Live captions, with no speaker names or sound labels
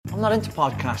I'm not into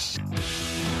podcasts.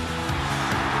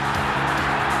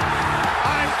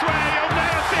 I swear you'll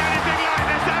never see anything like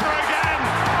this ever again!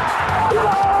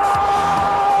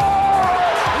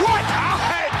 What a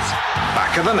hit!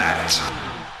 Back of the net.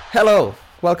 Hello,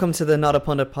 welcome to the Not a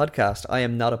Pundit podcast. I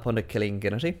am Not a Pundit Killian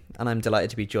Ginnity, and I'm delighted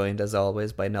to be joined as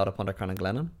always by Not a Pundit Conor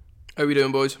Glennon. How we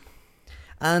doing, boys?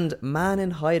 And man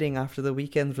in hiding after the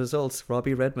weekend results,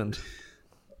 Robbie Redmond.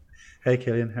 Hey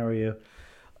Killian, how are you?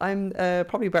 I'm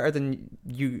probably better than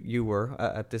you were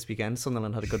at this weekend.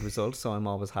 Sunderland had a good result, so I'm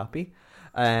always happy.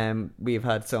 We've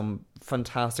had some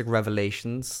fantastic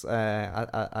revelations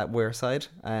at Wearside.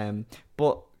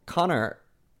 But Connor,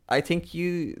 I think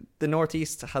the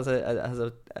Northeast has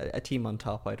a team on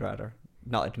top. I'd rather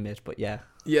not admit, but yeah.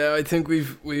 Yeah, I think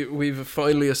we've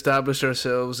finally established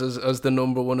ourselves as the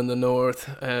number one in the North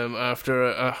after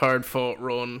a hard fought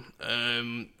run.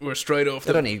 We're straight off.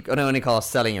 It only call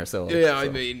selling your soul. Yeah, so. I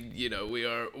mean, we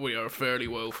are fairly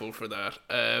woeful for that.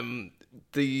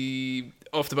 The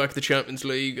off the back of the Champions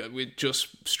League, we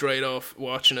just straight off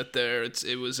watching it there.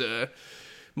 It was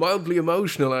mildly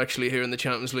emotional actually hearing the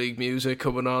Champions League music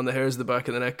coming on, the hairs of the back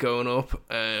of the neck going up.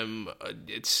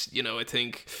 It's I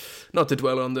think not to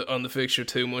dwell on the fixture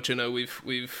too much. I know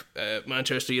we've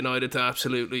Manchester United to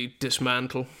absolutely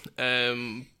dismantle,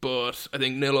 but I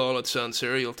think 0-0 at San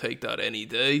Siro, you'll take that any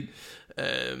day.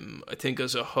 I think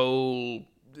as a whole,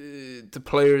 the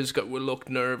players looked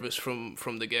nervous from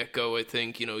the get-go. I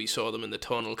think you saw them in the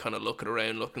tunnel kind of looking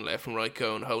around, looking left and right,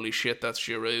 going holy shit, that's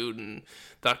Giroud and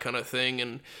that kind of thing.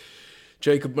 And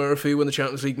Jacob Murphy, when the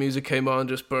Champions League music came on,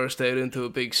 just burst out into a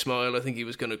big smile. I think he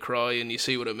was going to cry, and you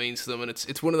see what it means to them. And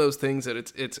it's one of those things that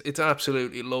it's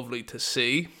absolutely lovely to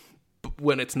see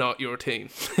when it's not your team.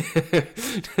 you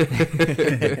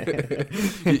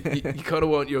kind of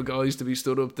want your guys to be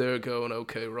stood up there going,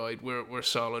 okay, right, we're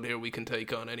solid here, we can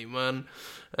take on any man.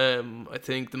 I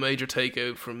think the major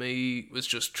takeout for me was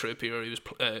just Trippier. He was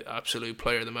absolute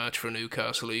player of the match for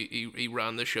Newcastle. He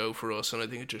ran the show for us, and I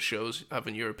think it just shows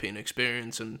having European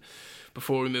experience. And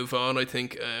before we move on, I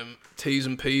think T's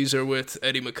and P's are with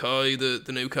Eddie Mackay,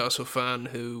 the Newcastle fan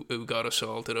who got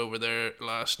assaulted over there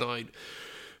last night.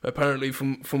 Apparently,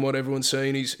 from what everyone's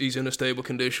saying, he's in a stable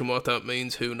condition. What that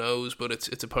means, who knows? But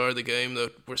it's a part of the game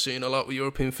that we're seeing a lot with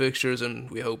European fixtures, and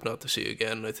we hope not to see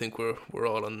again. I think we're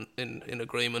all in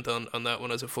agreement on that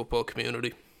one as a football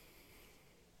community.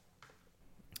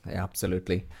 Yeah,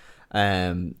 absolutely.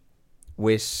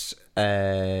 With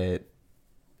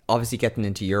obviously getting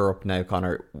into Europe now,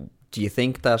 Connor, do you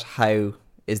think that Howe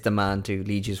is the man to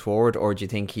lead you forward, or do you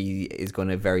think he is going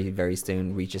to very, very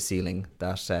soon reach a ceiling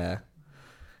that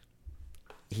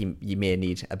you may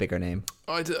need a bigger name?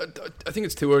 I think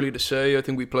it's too early to say. I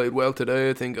think we played well today.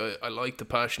 I think I liked the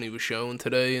passion he was showing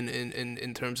today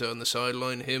in terms of on the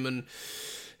sideline. Him and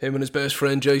his best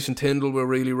friend Jason Tindall were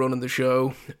really running the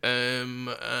show,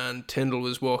 and Tindall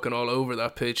was walking all over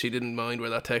that pitch. He didn't mind where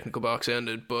that technical box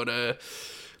ended, but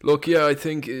look, yeah, I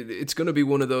think it's going to be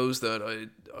one of those that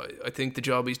I think the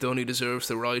job he's done, he deserves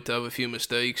the right to have a few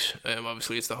mistakes.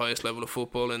 Obviously, it's the highest level of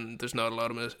football, and there's not a lot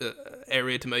of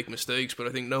area to make mistakes. But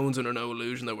I think no one's under no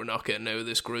illusion that we're not getting out of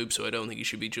this group, so I don't think he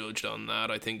should be judged on that.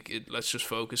 I think let's just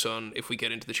focus on if we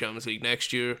get into the Champions League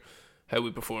next year, how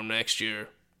we perform next year.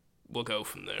 We'll go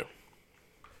from there.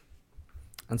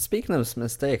 And speaking of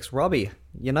mistakes, Robbie,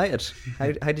 United,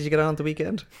 how did you get on the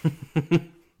weekend?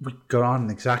 We got on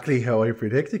exactly how I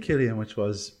predicted, Killian, which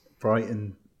was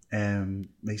Brighton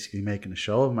basically making a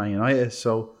show of Man United.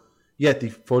 So yeah, they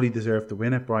fully deserved to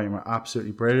win it. Brighton were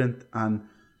absolutely brilliant, and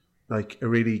it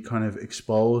really kind of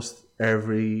exposed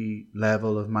every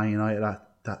level of Man United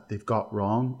that they've got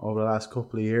wrong over the last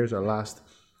couple of years, or last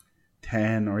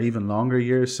 10 or even longer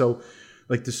years. So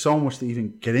there's so much to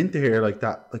even get into here, like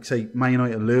that. Say Man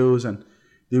United lose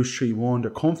 3-1,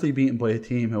 they're comfortably beaten by a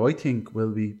team who I think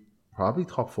will be probably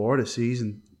top 4 this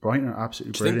season. Brighton are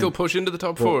absolutely brilliant. Do you think they'll push into the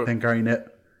top 4? Then Gary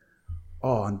Net.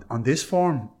 On this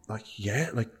form,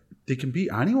 they can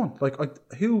beat anyone.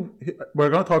 Who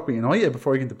we're going to talk about United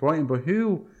before we get into Brighton, but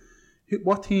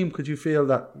what team could you feel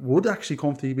that would actually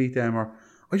comfortably beat them? Or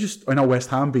I know West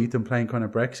Ham beat them playing kind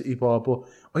of Brexit ball, but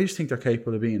I just think they're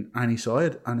capable of beating any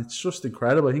side, and it's just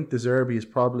incredible. I think De Zerbi is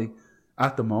probably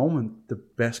at the moment the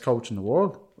best coach in the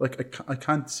world. I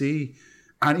can't see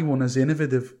anyone as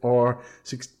innovative or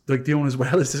doing as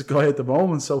well as this guy at the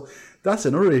moment. So that's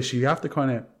another issue. You have to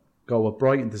kind of go with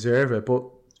Brighton deserve it. But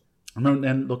I remember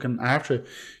then looking after it,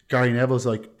 Gary Neville's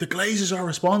like, the Glazers are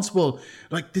responsible.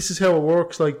 This is how it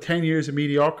works. 10 years of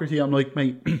mediocrity. I'm like,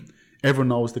 mate, everyone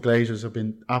knows the Glazers have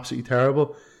been absolutely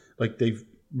terrible. They've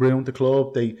ruined the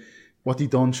club. They what he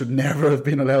done should never have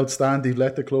been allowed to stand. He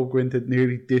let the club go into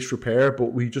nearly disrepair,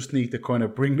 but we just need to kind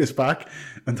of bring this back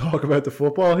and talk about the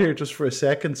football here just for a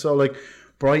second. So, like,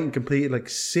 Brighton completed like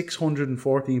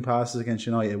 614 passes against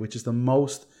United, which is the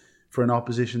most for an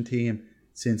opposition team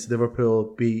since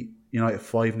Liverpool beat United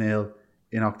 5-0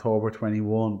 in October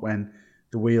 21 when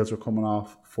the wheels were coming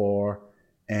off for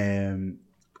Ole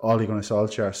Gunnar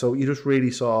Solskjaer. So you just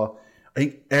really saw, I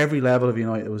think every level of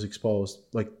United was exposed.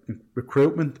 Like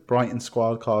recruitment, Brighton's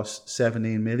squad cost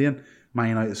 17 million. Man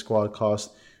United's squad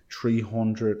cost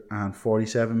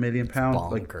 347 million pounds.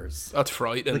 Bonkers. That's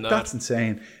frightening. That's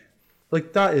insane.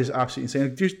 Like, that is absolutely insane.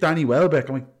 Like, there's Danny Welbeck.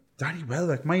 I'm like, Danny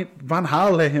Welbeck, Van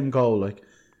Gaal let him go. Like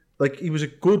he was a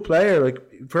good player. Like,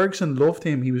 Ferguson loved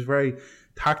him. He was very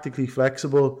tactically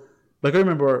flexible. Like, I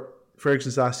remember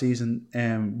Ferguson's last season,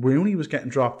 Rooney was getting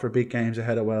dropped for big games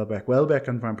ahead of Welbeck. Welbeck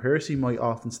and Van Persie might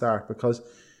often start because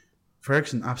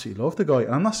Ferguson absolutely loved the guy.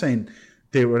 And I'm not saying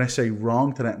they were necessarily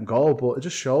wrong to let him go, but it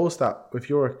just shows that if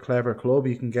you're a clever club,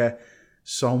 you can get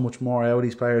so much more out of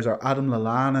these players. Or Adam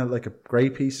Lallana, like a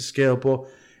great piece of skill, but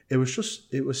it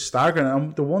was staggering.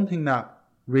 And the one thing that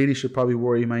really should probably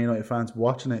worry Man United fans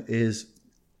watching it is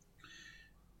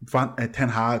Ten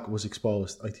Hag was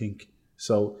exposed, I think.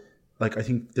 So, like, I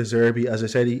think De Zerbi, as I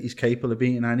said, he's capable of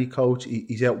beating any coach.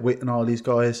 He's outwitting all these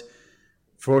guys.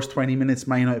 First 20 minutes,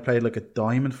 Man United played like a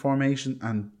diamond formation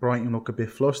and Brighton looked a bit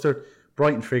flustered.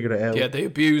 Brighton figured it out. Yeah, they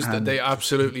abused it. They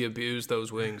absolutely abused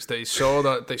those wings. They saw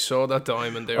that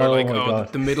diamond. They were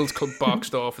the middle's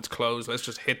boxed off, it's closed. Let's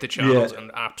just hit the channels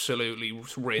and absolutely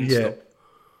rinse them.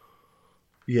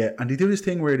 Yeah, and they do this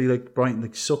thing where they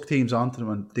Brighton suck teams onto them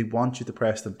and they want you to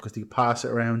press them because they pass it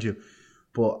around you.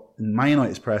 But Man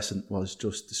United's pressing was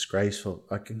just disgraceful.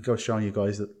 I can go showing you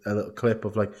guys a little clip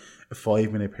of like a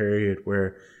 5-minute period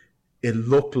where it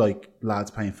looked like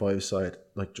lads playing five-a-side,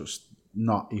 like just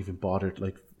not even bothered.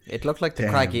 Like, it looked like the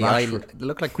Craggy Island. It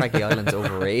looked like Craggy Island's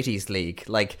over 80s league.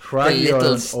 Like Craggy the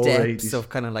little Island steps of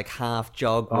kind of like half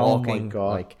jog walking. Oh my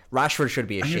God. Like Rashford should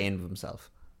be ashamed of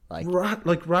himself. Like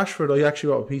Rashford, I actually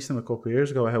wrote a piece on him a couple of years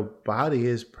ago how bad he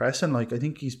is pressing. Like, I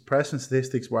think his pressing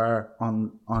statistics were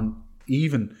on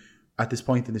even at this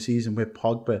point in the season with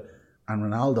Pogba and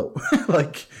Ronaldo.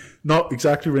 Like, not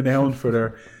exactly renowned for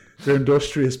their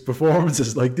industrious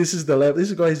performances. Like, this is the level.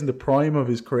 This guy's in the prime of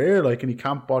his career, like, and he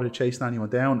can't bother chasing anyone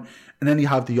down. And then you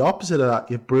have the opposite of that.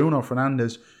 You have Bruno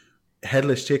Fernandes,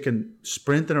 headless chicken,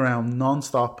 sprinting around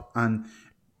non-stop and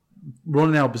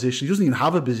running out of position. He doesn't even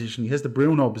have a position. He has the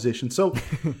Bruno position. So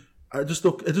it just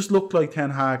looked like Ten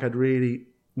Hag had really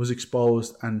was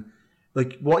exposed, and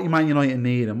like what Man United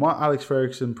need and what Alex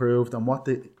Ferguson proved and what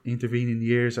the intervening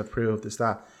years have proved is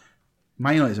that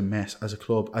Man United is a mess as a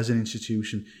club, as an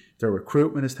institution. Their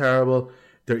recruitment is terrible.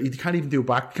 You can't even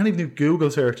do Google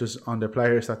searches on their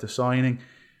players that they're signing.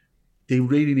 They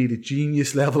really need a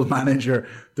genius level manager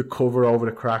to cover over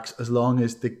the cracks as long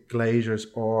as the Glazers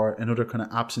or another kind of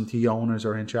absentee owners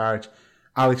are in charge.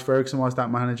 Alex Ferguson was that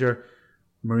manager.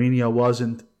 Mourinho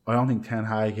wasn't. I don't think Ten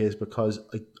Hag is, because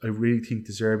I really think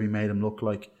De Zerbi made him look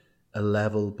like a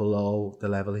level below the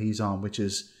level he's on, which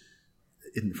is,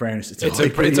 in fairness, it's a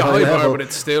high bar, but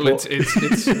it's still it's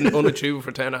unachievable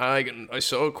for Ten Hag. And I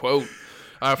saw a quote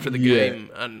after the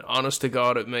game, and honest to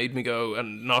God, it made me go,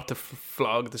 and not to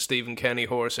flog the Stephen Kenny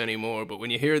horse anymore, but when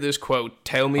you hear this quote,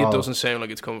 tell me it doesn't sound like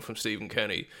it's coming from Stephen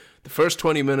Kenny. The first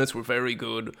 20 minutes were very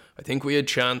good. I think we had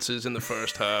chances in the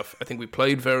first half. I think we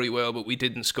played very well, but we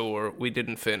didn't score. We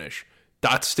didn't finish.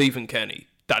 That's Stephen Kenny.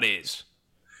 That is.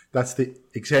 That's the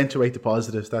accentuate the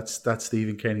positives. That's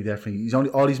Stephen Kenny, definitely.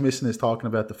 All he's missing is talking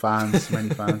about the fans, many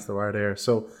fans that were there.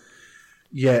 So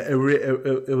yeah,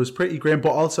 it was pretty grim,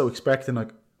 but also expecting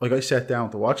like I sat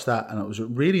down to watch that, and it was a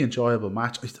really enjoyable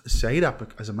match. I say that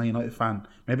as a Man United fan,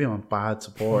 maybe I'm a bad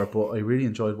supporter, but I really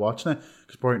enjoyed watching it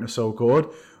because Brighton was so good.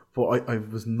 But I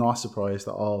was not surprised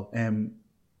at all.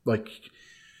 Like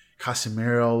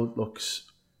Casemiro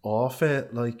looks off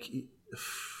it. Like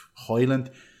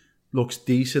Højlund looks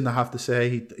decent, I have to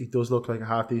say. He does look like a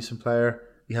half decent player.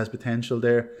 He has potential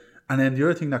there. And then the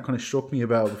other thing that kind of struck me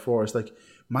about before is like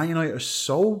Man United are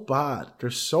so bad. They're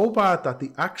so bad that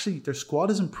their squad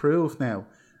is improved now.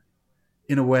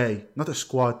 In a way, not their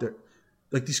squad.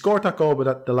 They scored that goal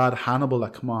with the lad Hannibal.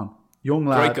 That come on, young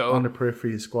lad on the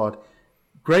periphery of the squad.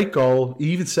 Great goal. He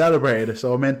even celebrated it,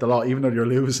 so it meant a lot, even though you're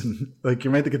losing. Like,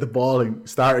 you're meant to get the ball and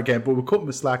start again, but we'll cut him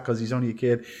a slack because he's only a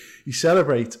kid. He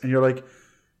celebrates, and you're like,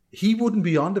 he wouldn't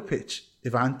be on the pitch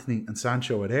if Anthony and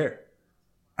Sancho were there.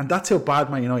 And that's how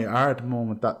bad Man United are at the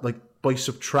moment, that like by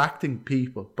subtracting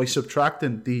people, by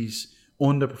subtracting these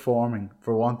underperforming,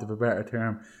 for want of a better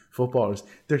term, footballers,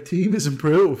 their team is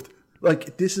improved.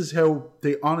 Like, this is how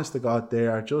they, honest to God, they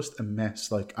are just a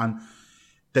mess. Like, and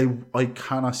I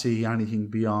cannot see anything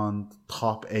beyond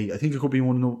top 8. I think it could be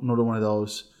another one of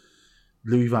those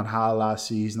Louis van Gaal last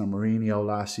season or Mourinho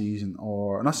last season,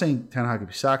 or I'm not saying Ten Hag could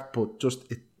be sacked, but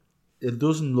just it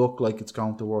doesn't look like it's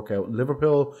going to work out.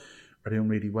 Liverpool are doing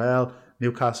really well.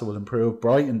 Newcastle will improve.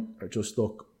 Brighton just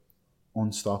look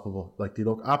unstoppable. Like, they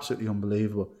look absolutely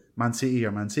unbelievable. Man City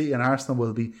and Arsenal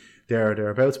will be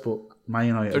thereabouts, but Man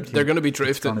United, they're going to be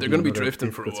drifting. They're going to be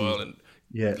drifting for a while, and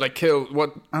yeah, like Kill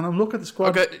what. And I'm looking at the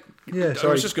squad. Okay, yeah, sorry.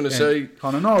 I was just going to say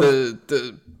Connor, no.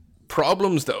 the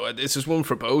problems though. This is one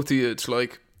for both of you. It's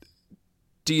like,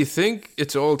 do you think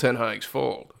it's all Ten Hag's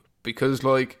fault? Because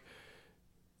like,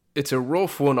 it's a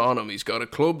rough one on him. He's got a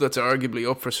club that's arguably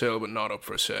up for sale but not up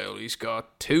for sale. He's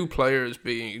got 2 players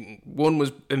one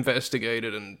was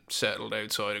investigated and settled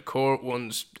outside of court.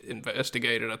 One's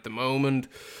investigated at the moment.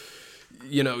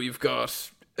 You know, you've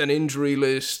got an injury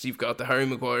list. You've got the Harry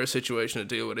Maguire situation to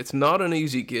deal with. It's not an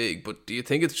easy gig, but do you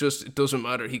think it's just, it doesn't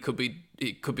matter? De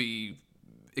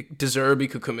Zerbi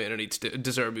could come in and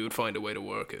De Zerbi would find a way to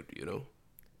work it, you know?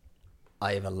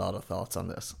 I have a lot of thoughts on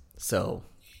this. So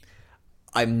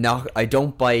I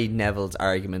don't buy Neville's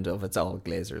argument of it's all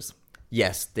Glazers.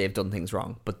 Yes, they've done things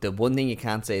wrong, but the one thing you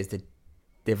can't say is that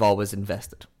they've always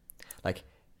invested. Like,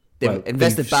 they've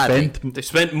invested badly. They've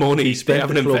spent money. They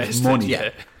haven't invested. Money.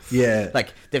 Yeah.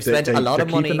 Like, they've spent a lot of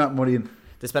money. That money in.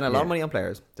 They spent a lot of money on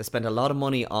players. They spent a lot of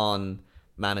money on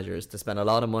managers. They spent a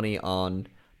lot of money on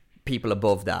people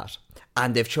above that.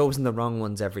 And they've chosen the wrong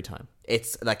ones every time.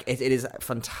 It's like, it is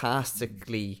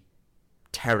fantastically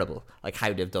terrible, like,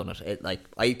 how they've done it.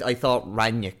 I thought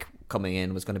Ranić coming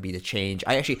in was going to be the change.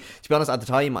 I actually, to be honest, at the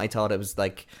time I thought it was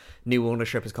like new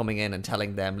ownership is coming in and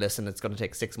telling them, listen, it's going to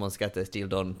take 6 months to get this deal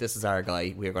done. This is our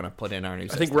guy. We're going to put in our new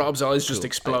system. I think Rob's eyes just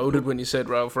exploded when you said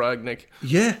Ralph Rangnick.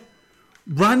 Yeah,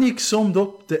 Ranić summed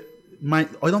up I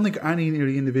don't think any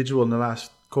individual in the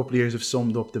last couple of years have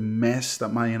summed up the mess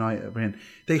that Man United are in.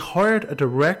 They hired a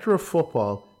director of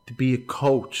football to be a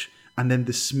coach and then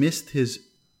dismissed him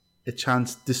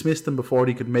before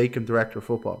they could make him director of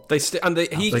football.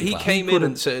 He came in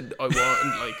and said, I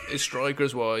want, like, his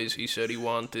strikers wise, he said he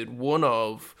wanted one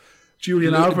of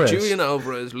Julian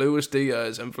Alvarez, Luis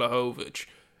Diaz and Vlahovic,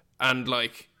 and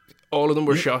like all of them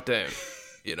were shot down,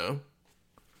 you know.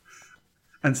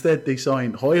 Instead, they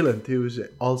signed Højlund, who is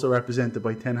also represented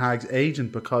by Ten Hag's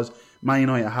agent, because Man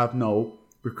United have no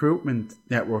recruitment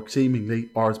network, seemingly,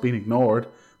 or it's been ignored,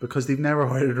 because they've never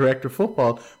hired a director of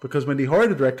football. Because when they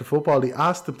hired a director of football, they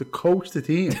asked him to coach the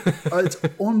team. It's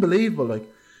unbelievable. Like,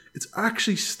 it's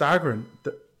actually staggering.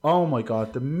 Oh my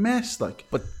God, the mess. Like,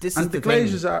 but this and is the the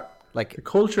Glazers thing. are Like, the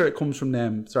culture. It comes from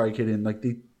them. Sorry, kidding. Like,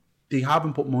 they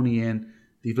haven't put money in.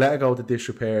 They've let it go to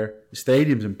disrepair. The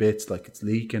stadium's in bits. Like, it's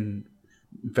leaking.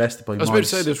 Invested by. I was about to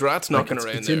say there's rats knocking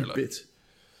around it's there. In bits.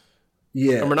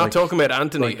 Yeah, and we're not talking about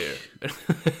Anthony here.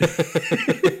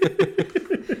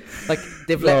 Like,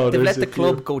 they've let the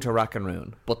club go to rack and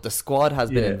ruin, but the squad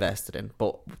has been invested in.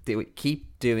 But they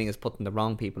keep doing is putting the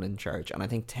wrong people in charge, and I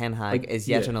think Ten Hag is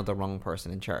yet another wrong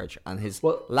person in charge, and his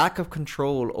lack of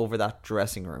control over that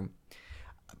dressing room.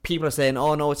 People are saying,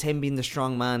 "Oh no, it's him being the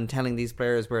strong man, telling these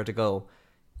players where to go."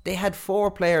 They had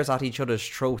 4 players at each other's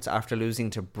throats after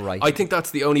losing to Brighton. I think that's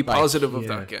the only positive of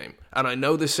that game. And I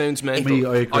know this sounds mental.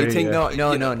 I agree, I think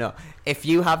No. If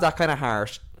you have that kind of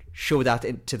heart, show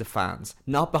that to the fans.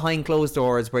 Not behind closed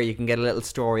doors where you can get a little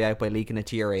story out by leaking it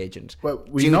to your agent. Well,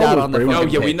 we know that on the Bruno.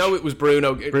 pitch. We know it was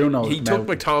Bruno. He took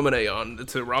melted. McTominay on.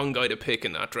 It's the wrong guy to pick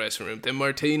in that dressing room. Then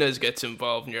Martinez gets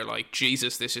involved and you're like,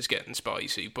 Jesus, this is getting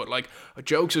spicy. But like,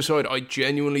 jokes aside, I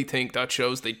genuinely think that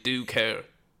shows they do care,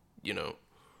 you know.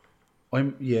 I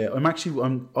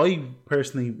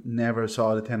personally never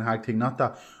saw the Ten Hag thing. Not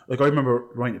that, like, I remember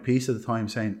writing a piece at the time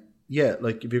saying, yeah,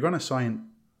 like, if you're going to sign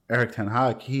Erik Ten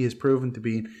Hag, he has proven to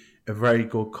be a very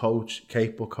good coach,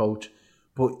 capable coach,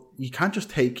 but you can't just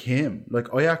take him.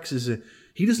 Like, Ajax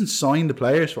he doesn't sign the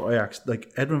players for Ajax.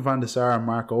 Like, Edwin van der Sar and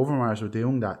Mark Overmars were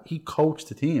doing that. He coached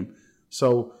the team.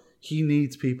 So he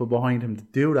needs people behind him to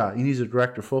do that. He needs a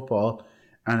director of football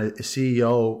and a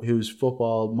CEO who's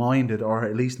football minded, or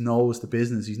at least knows the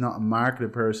business. He's not a marketing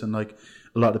person like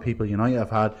a lot of the people United have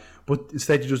had, but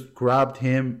instead you just grabbed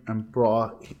him and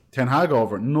brought Ten Hag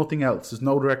over. Nothing else. There's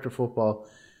no director of football.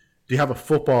 You have a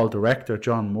football director,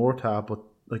 John Murtagh, but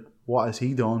like, what has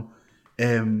he done?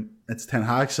 It's Ten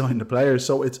Hag signing the players,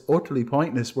 so it's utterly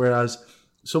pointless. Whereas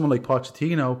someone like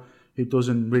Pochettino, who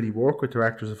doesn't really work with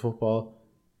directors of football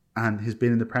and has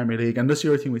been in the Premier League, and that's the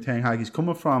other thing with Ten Hag, he's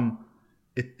coming from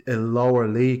a lower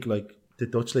league like the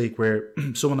Dutch league, where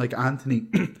someone like Anthony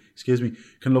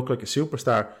can look like a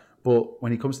superstar. But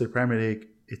when he comes to the Premier League,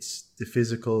 it's the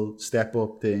physical step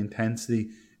up, the intensity.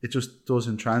 It just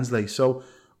doesn't translate. So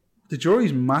the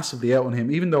jury's massively out on him,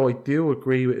 even though I do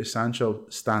agree with his Sancho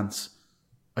stance.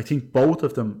 I think both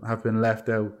of them have been left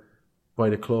out by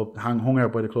the club, hung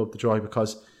out by the club to dry,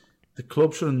 because the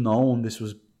club should have known this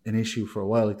was an issue for a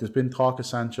while. Like, there's been talk of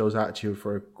Sancho's attitude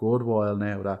for a good while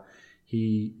now, that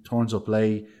he turns up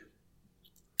late,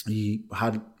 he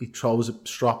throws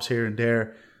strops here and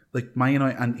there. Like Man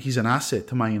United, and he's an asset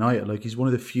to Man United. Like, he's one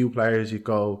of the few players you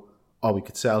go, oh, we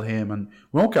could sell him and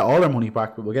we won't get all our money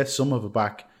back, but we'll get some of it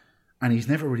back. And he's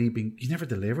never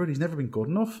delivered. He's never been good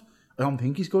enough. I don't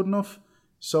think he's good enough.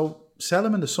 So sell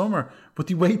him in the summer, but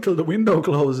they wait till the window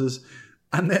closes,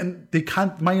 and then they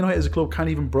can't. Man United as a club can't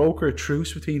even broker a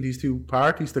truce between these two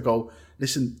parties to go,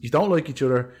 listen, you don't like each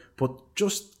other, but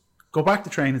just go back to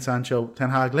training Sancho, Ten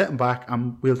Hag, let him back,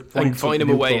 and we'll find him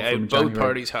a way out. Both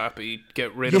parties happy.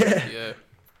 Get rid of him.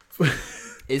 Yeah.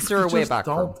 Is there a way back?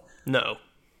 No.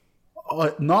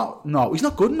 No, he's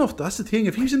not good enough. That's the thing.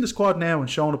 If he's in the squad now and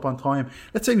showing up on time,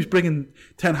 let's say he's bringing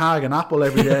Ten Hag an apple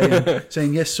every day and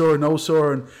saying yes sir, no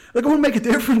sir, and like, it won't make a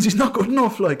difference. He's not good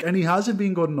enough, like, and he hasn't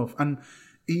been good enough, and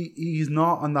he's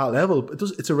not on that level.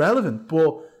 It's irrelevant,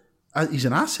 but he's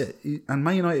an asset. And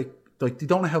Man United, like, they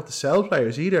don't know how to sell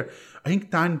players either. I think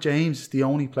Dan James is the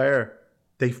only player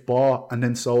they've bought and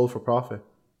then sold for profit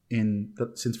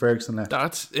since Ferguson left.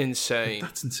 That's insane.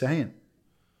 That's insane.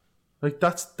 Like,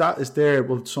 that is there.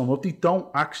 Well, sum up. They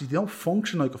don't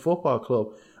function like a football club.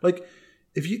 Like,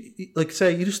 if you, like,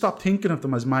 say, you just stop thinking of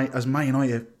them as Man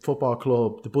United Football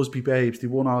Club, the Busby Babes, they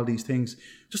won all these things.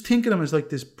 Just think of them as like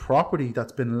this property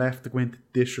that's been left to go into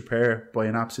disrepair by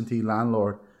an absentee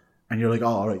landlord, and you're like, oh,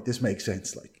 all right, this makes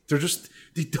sense. Like,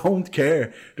 they don't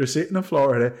care. They're sitting in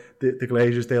Florida, the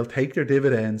Glazers. They'll take their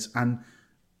dividends, and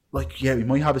like, yeah, we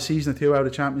might have a season or two out of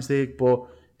the Champions League, but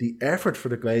the effort for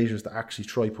the Glazers to actually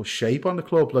try put shape on the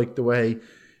club, like the way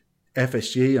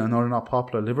FSG, I know they're not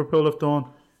popular, Liverpool have done,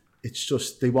 it's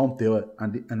just, they won't do it.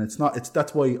 And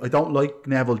that's why I don't like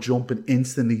Neville jumping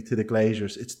instantly to the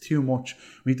Glazers. It's too much.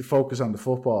 We need to focus on the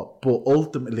football. But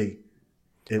ultimately,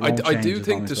 I do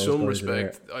think, to some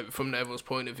respect, from Neville's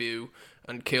point of view,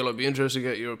 and Kill, I'd be interested to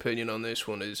get your opinion on this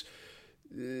one, is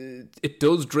it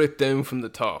does drip down from the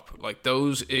top. Like,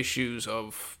 those issues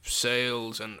of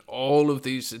sales and all of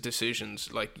these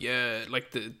decisions, like, yeah,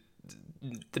 like the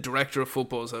director of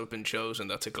footballs have been chosen,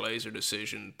 that's a Glazer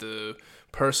decision. The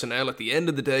personnel, at the end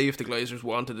of the day, if the Glazers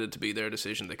wanted it to be their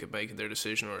decision, they could make it their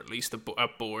decision, or at least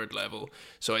at board level.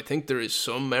 So I think there is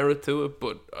some merit to it,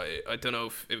 but I don't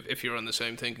know if you're on the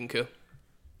same thinking, Kill.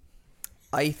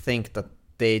 I think that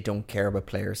they don't care about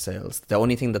player sales. The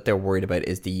only thing that they're worried about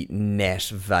is the net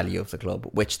value of the club,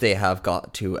 which they have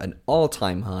got to an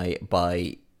all-time high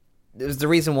by... It was the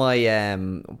reason why...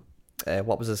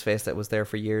 what was his face that was there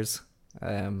for years?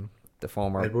 The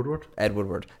former... Ed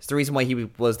Woodward. It's the reason why he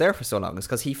was there for so long, is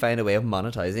because he found a way of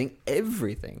monetizing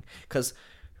everything. Because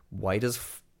why does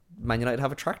Man United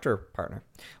have a tractor partner?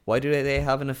 Why do they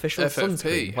have an official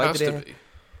FFP? Why has do to they... be.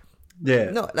 Yeah.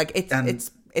 No, like,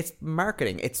 it's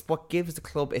marketing. It's what gives the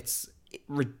club its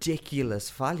ridiculous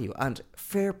value, and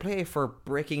fair play for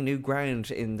breaking new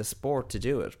ground in the sport to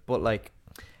do it. But like,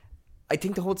 I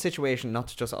think the whole situation, not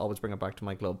to just always bring it back to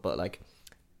my club, but like,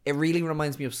 it really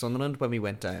reminds me of Sunderland when we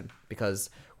went down, because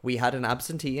we had an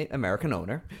absentee American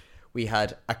owner. We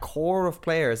had a core of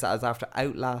players that was after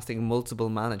outlasting multiple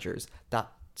managers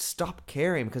that stop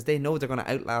caring because they know they're going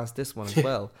to outlast this one as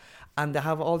well. And they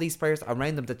have all these players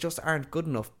around them that just aren't good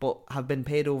enough, but have been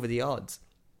paid over the odds.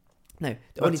 Now,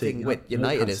 the only thing with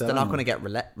United is they're not going to get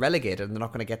relegated, and they're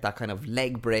not going to get that kind of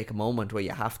leg break moment where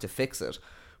you have to fix it.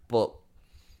 But,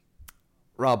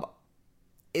 Rob,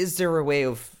 is there a way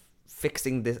of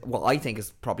fixing this? Well, I think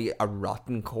is probably a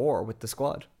rotten core with the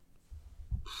squad.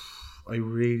 I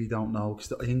really don't know,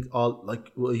 because I think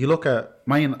you look at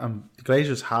the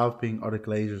Glazers have been, or the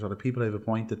Glazers, or the people they've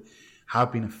appointed,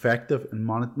 have been effective in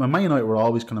Man United were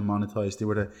always kind of monetized. They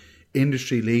were the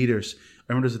industry leaders. I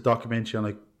remember there's a documentary on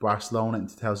like Barcelona in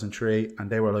 2003, and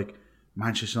they were like,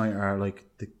 Manchester United are like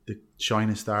the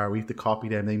shining star. We have to copy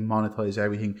them. They monetize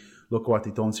everything. Look what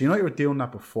they've done. So United were doing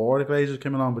that before the Glazers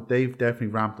came along, but they've definitely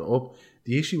ramped it up.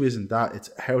 The issue isn't that,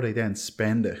 it's how they then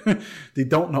spend it. They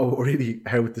don't know really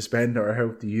how to spend it or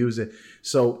how to use it.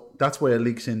 So that's why it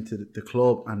leaks into the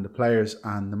club and the players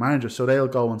and the manager. So they'll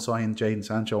go and sign Jadon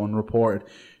Sancho and report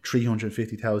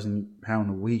 £350,000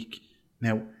 a week.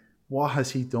 Now, what has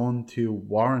he done to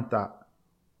warrant that?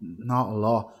 Not a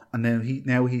lot. And then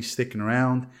he's sticking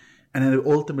around. And then it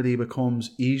ultimately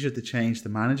becomes easier to change the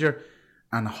manager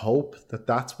and hope that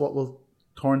that's what will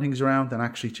turn things around and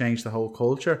actually change the whole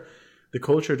culture. The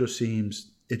culture just seems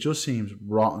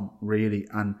rotten, really,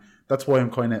 and that's why I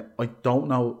don't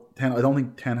know. I don't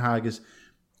think Ten Hag is.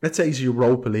 Let's say he's a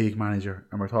Europa League manager,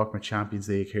 and we're talking about Champions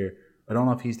League here. I don't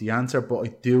know if he's the answer, but I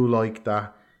do like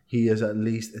that he is at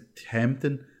least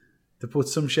attempting to put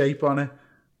some shape on it.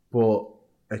 But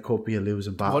it could be a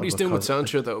losing battle. What he's doing with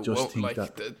Sancho, though,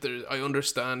 I I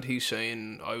understand he's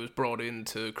saying I was brought in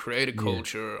to create a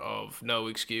culture of no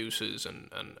excuses and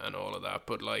all of that,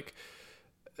 but like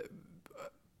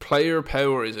player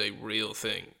power is a real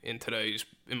thing in today's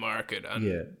market,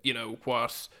 and you know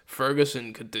what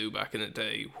Ferguson could do back in the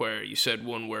day, where you said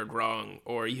one word wrong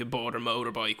or you bought a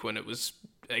motorbike when it was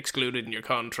excluded in your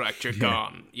contract, you're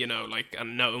gone. You know, like,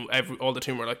 and no, all the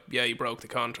team were like, yeah, you broke the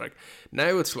contract.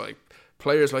 Now it's like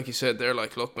players, like you said, they're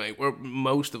like, look, mate,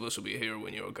 most of us will be here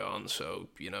when you're gone, so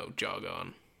you know, jog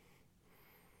on.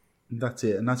 That's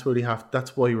it, and that's where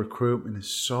that's why recruitment is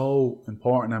so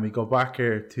important. And we go back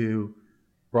here to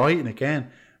Brighton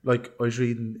again. Like, I was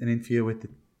reading an interview with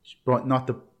not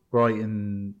the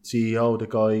Brighton CEO, the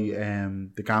guy,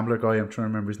 the gambler guy, I'm trying to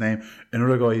remember his name.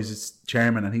 Another guy is his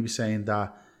chairman, and he was saying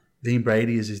that Liam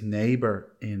Brady is his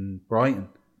neighbour in Brighton,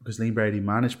 because Liam Brady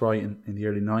managed Brighton in the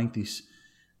early 90s.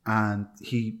 And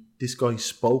this guy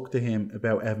spoke to him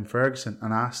about Evan Ferguson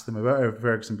and asked him about Evan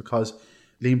Ferguson because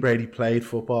Liam Brady played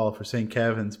football for St.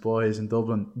 Kevin's boys in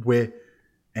Dublin with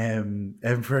Evan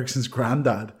Ferguson's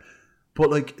granddad. But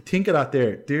like, think of that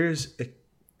there's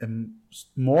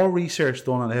more research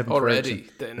done on Evan already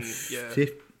Ferguson.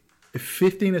 A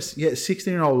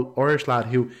 16-year-old Irish lad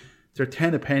who they're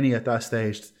 10 a penny at that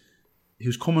stage,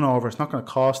 who's coming over. It's not going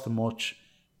to cost them much.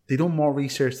 They done more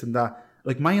research than that.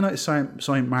 Like, Man United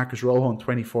signed Marcus Rojo in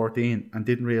 2014 and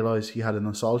didn't realise he had an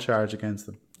assault charge against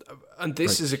him. And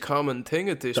this is a common thing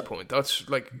at this point. That's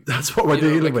what we're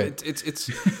dealing with. It's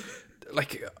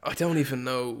like, I don't even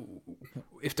know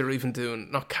if they're even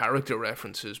doing, not character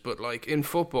references, but like in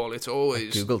football, it's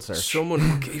always a Google search.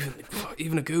 Someone,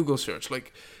 even a Google search.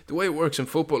 Like, the way it works in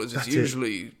football is it's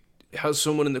usually, has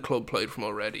someone in the club played from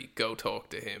already? Go talk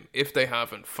to him. If they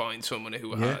haven't, find someone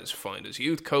who has. Find his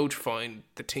youth coach. Find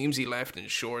the teams he left in a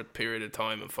short period of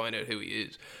time and find out who he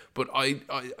is. But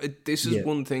this is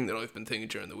one thing that I've been thinking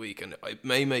during the week, and it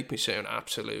may make me sound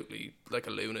absolutely like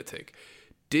a lunatic.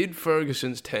 Did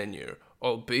Ferguson's tenure,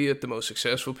 albeit the most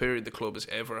successful period the club has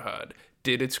ever had,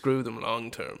 did it screw them long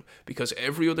term? Because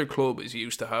every other club is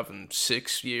used to having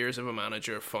 6 years of a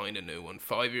manager, find a new one,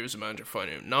 5 years of a manager, find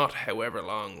a new one, not however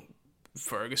long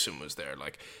Ferguson was there.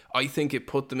 Like, I think it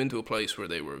put them into a place where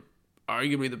they were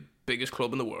arguably the biggest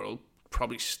club in the world,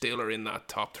 probably still are in that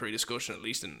top 3 discussion, at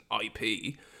least in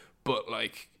IP, but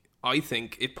like, I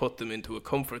think it put them into a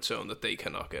comfort zone that they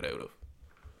cannot get out of.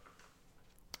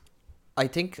 I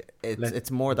think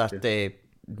it's more that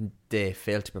they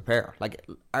failed to prepare. Like,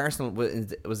 Arsenal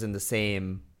was in the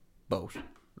same boat.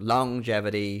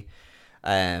 Longevity.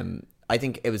 I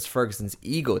think it was Ferguson's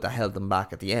ego that held them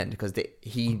back at the end, because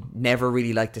he never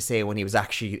really liked to say when he was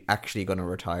actually going to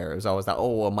retire. It was always that,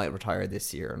 I might retire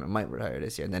this year, and I might retire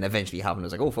this year, and then eventually it happened. It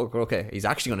was like, oh fuck, okay, he's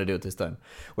actually going to do it this time.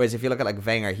 Whereas if you look at like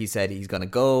Wenger, he said he's going to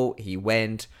go, he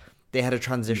went. They had a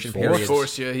transition period. Of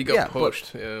course, he got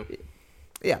pushed.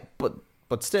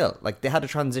 But still, like, they had a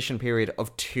transition period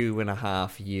of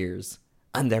 2.5 years,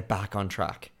 and they're back on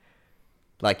track.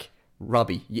 Like,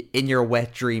 Robbie, in your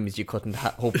wet dreams, you couldn't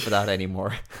hope for that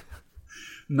anymore.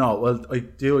 No, well, I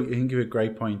think you have a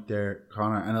great point there,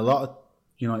 Connor. And a lot of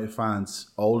United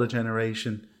fans, older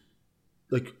generation,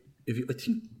 like, I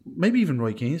think maybe even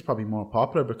Roy Keane's probably more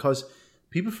popular, because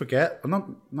people forget,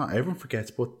 not everyone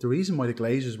forgets, but the reason why the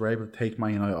Glazers were able to take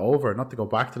Man United over, not to go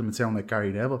back to them and sound like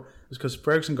Gary Neville, is because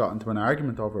Ferguson got into an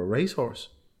argument over a racehorse.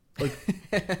 Like,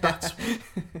 that's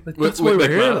why we're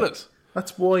here.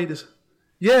 That's why this.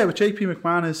 Yeah, with JP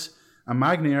McManus and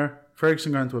Magnier,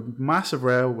 Ferguson got into a massive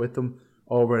row with them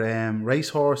over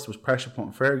racehorse. There was pressure put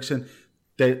on Ferguson.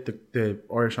 The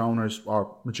Irish owners,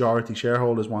 or majority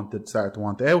shareholders, started to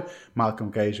want out.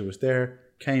 Malcolm Glazer was there,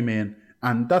 came in,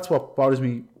 and that's what bothers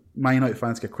me. Man United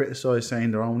fans get criticised,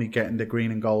 saying they're only getting the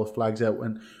green and gold flags out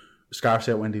when scarves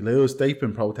out when they lose. They've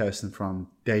been protesting from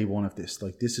day one of this.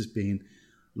 Like, this has been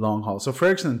long haul. So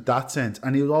Ferguson, in that sense,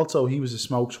 and he was a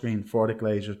smokescreen for the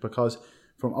Glazers, because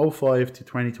from 2005 to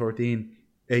 2013,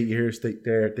 8 years,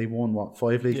 they won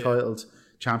 5 league titles,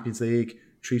 Champions League,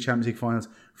 3 Champions League finals.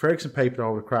 Ferguson papered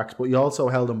over the cracks, but he also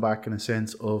held them back in a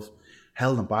sense of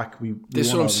held them back. This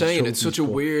is what I'm saying. It's such a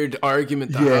weird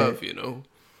argument to have, you know.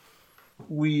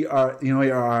 we are,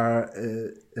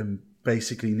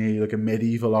 basically nearly like a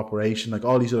medieval operation. Like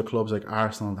all these other clubs, like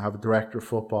Arsenal, have a director of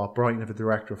football. Brighton have a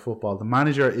director of football. The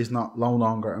manager is no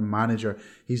longer a manager.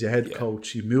 He's a head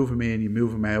coach. You move him in, you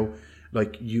move him out.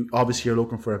 Like you, obviously, you're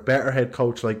looking for a better head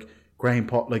coach, like Graham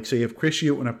Potter. Like so, you have Chris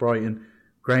Hughton at Brighton,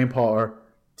 Graham Potter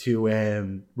to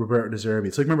Roberto De Zerbi.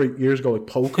 It's like, remember years ago, like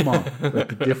Pokemon,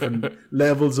 like the different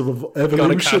levels of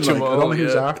evolution. Like, I don't know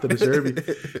who's after De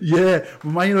Zerbi. Yeah, but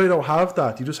Man United don't have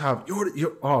that. You just have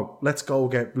let's go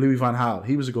get Louis van Gaal.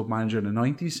 He was a good manager in the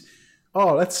 90s.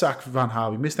 Oh, let's sack Van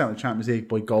Gaal. We missed out on the Champions League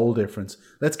by goal difference.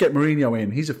 Let's get Mourinho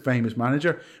in. He's a famous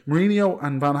manager. Mourinho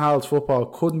and Van Gaal's football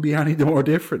couldn't be any more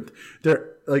different. They're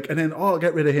like, and then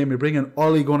get rid of him. We bring in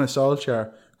Ole Gunnar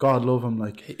Solskjaer. God love him,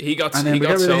 like he got and then he we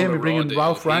got get rid of sold him. We bring in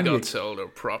Ralph Rangnick. He got sold a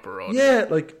proper rod. Yeah,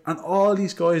 like, and all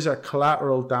these guys are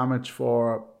collateral damage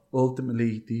for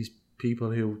ultimately these people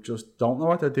who just don't know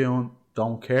what they're doing,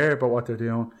 don't care about what they're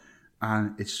doing,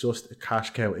 and it's just a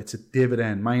cash cow. It's a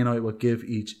dividend. Man United will give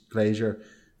each Glazer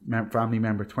family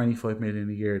member 25 million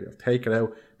a year. They'll take it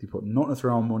out. They put nothing of their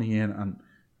own money in, and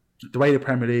the way the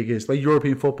Premier League is, the way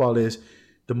European football is,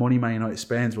 the money Man United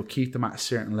spends will keep them at a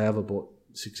certain level, but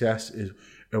success is.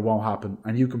 It won't happen.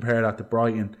 And you compare that to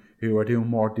Brighton, who are doing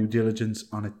more due diligence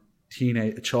on a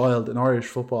child, an Irish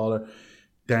footballer,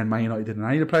 than Man United did. And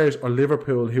any of the players, or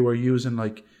Liverpool, who are using,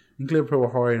 like, I think Liverpool were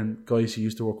hiring guys who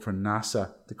used to work for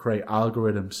NASA to create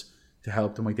algorithms to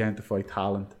help them identify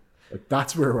talent. Like,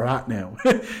 that's where we're at now.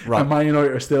 And Man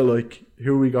United are still like,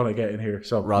 who are we going to get in here?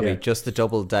 So, Robbie, just to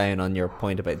double down on your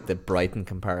point about the Brighton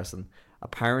comparison,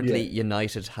 apparently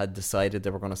United had decided they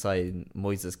were going to sign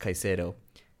Moises Caicedo,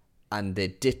 and they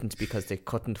didn't because they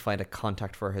couldn't find a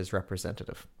contact for his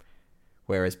representative.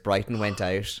 Whereas Brighton went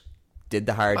out, did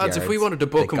the hard yards. If we wanted to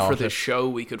book him for this show,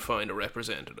 we could find a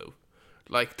representative.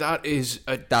 Like, that is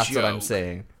That's joke. what I'm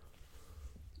saying.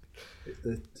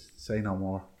 Say no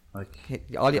more. Like,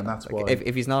 and that's why.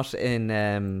 If he's not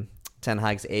in Ten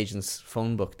Hag's agent's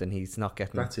phone book, then he's not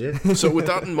getting. That's it. So with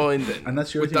that in mind, then, and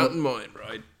that's your with that in mind,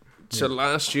 right? So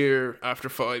last year, after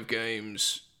 5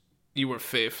 games, you were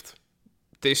 5th.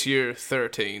 This year,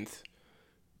 13th.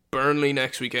 Burnley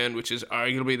next weekend, which is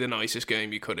arguably the nicest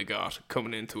game you could have got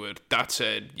coming into it. That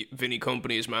said, Vinny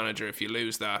Kompany is manager. If you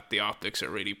lose that, the optics are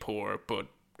really poor. But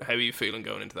how are you feeling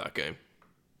going into that game?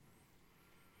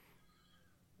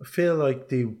 I feel like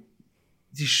they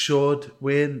should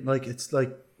win. Like, it's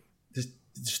like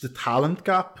just the talent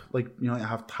gap. Like, you know, you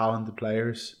have talented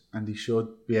players and they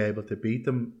should be able to beat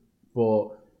them. But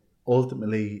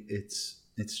ultimately, it's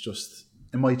just,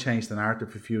 it might change the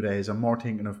narrative for a few days. I'm more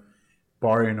thinking of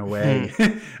Bayern away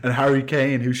and Harry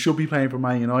Kane, who should be playing for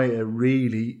Man United,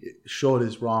 really should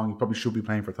is wrong. He probably should be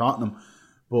playing for Tottenham.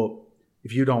 But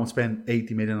if you don't spend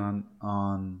 80 million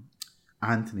on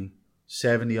Anthony,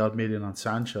 70 odd million on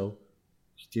Sancho,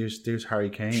 there's Harry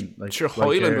Kane. Like, sure,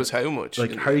 Højlund was how much?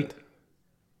 Like Harry,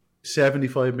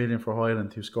 75 million for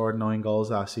Højlund, who scored 9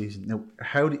 goals last season. Now,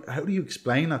 how do you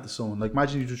explain that to someone? Like,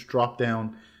 imagine you just drop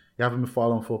down. You haven't been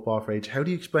following football for age. How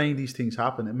do you explain these things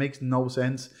happen? It makes no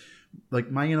sense.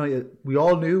 Like, Man United, we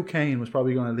all knew Kane was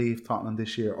probably going to leave Tottenham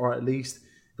this year, or at least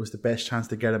it was the best chance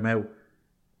to get him out.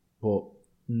 But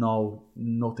no,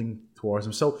 nothing towards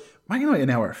him. So Man United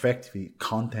now are effectively a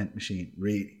content machine,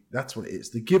 really. That's what it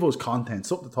is. They give us content,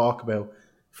 something to talk about,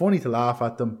 funny to laugh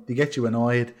at them. They get you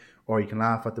annoyed, or you can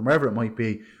laugh at them, wherever it might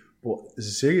be. But as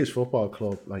a serious football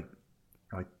club, like,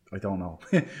 I don't know.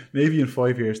 Maybe in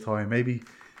 5 years' time, maybe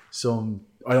some,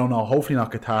 I don't know, hopefully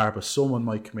not Qatar, but someone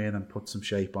might come in and put some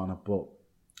shape on it. But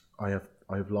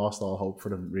I've lost all hope for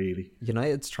them, really.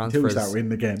 United's transfers, until we start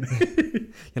winning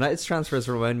again. United's transfers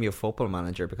remind me of Football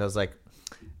Manager, because, like,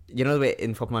 you know the way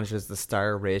in Football Manager is the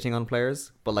star rating on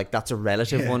players, but like that's a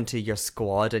relative one to your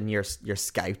squad and your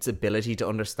scout's ability to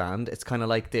understand. It's kind of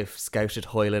like they've scouted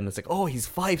Højlund. It's like, oh, he's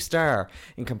 5-star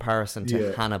in comparison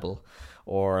to Hannibal,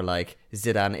 or like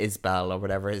Zidane Isbal, or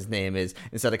whatever his name is,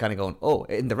 instead of kind of going, oh,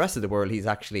 in the rest of the world he's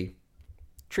actually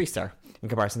 3-star in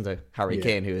comparison to Harry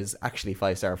Kane, who is actually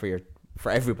 5-star for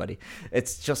everybody.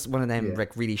 It's just one of them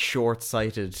like really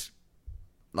short-sighted.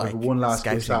 Like, one last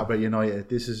scouting. good stat about United.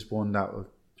 This is one that will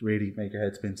really make your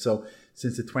head spin. So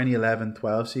since the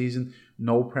 2011-12 season,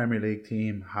 no Premier League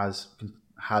team has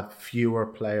had fewer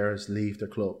players leave their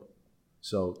club.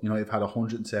 So, you know, you've had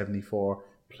 174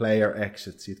 player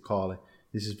exits, you'd call it.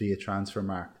 This is via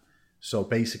Transfermarkt. So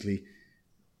basically,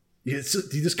 you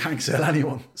just can't sell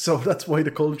anyone. So that's why the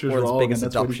culture's wrong. World's biggest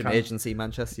adoption agency,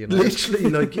 Manchester United. Literally,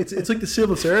 like it's like the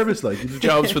civil service, like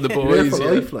jobs for the boys,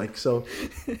 for life, like. So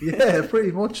yeah,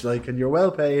 pretty much, like, and you're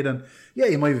well paid, and yeah,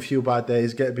 you might have a few bad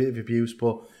days, get a bit of abuse,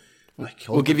 but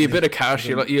We'll give you a bit of cash.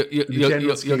 You'll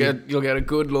generous get a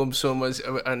good lump sum,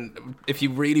 and if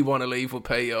you really want to leave, we'll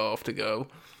pay you off to go.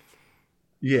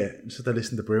 Yeah, so they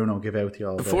listen to Bruno give out to you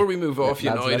all day. Before we move off Lads,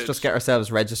 United, let's just get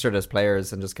ourselves registered as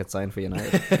players and just get signed for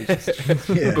United.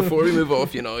 Before we move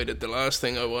off United, the last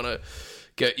thing I want to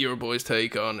get your boys'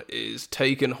 take on is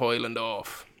taking Højlund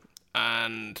off,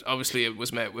 and obviously it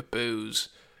was met with boos.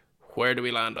 Where do we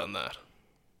land on that?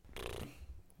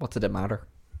 What did it matter?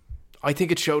 I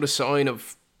think it showed a sign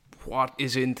of what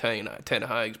is in Ten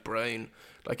Hag's brain.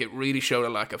 Like, it really showed a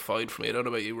lack of fight for me. I don't know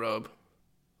about you, Rob.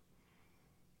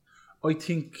 I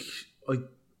think I'm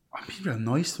being real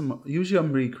nice to him. Usually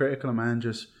I'm really critical of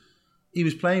managers. He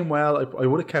was playing well. I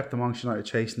would have kept him on United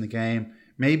chasing the game.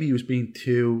 Maybe he was being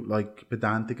too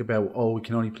pedantic about, we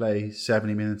can only play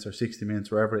 70 minutes or 60 minutes,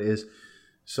 wherever it is.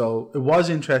 So it was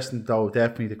interesting, though,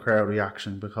 definitely the crowd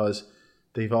reaction, because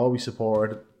they've always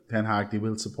supported Ten Hag. They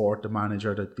will support the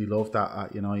manager. That they love that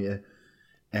at United.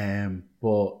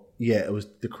 But yeah, it was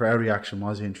the crowd reaction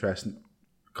was interesting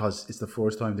because it's the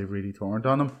first time they've really turned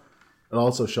on him. It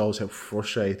also shows how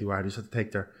frustrated they were. They just had to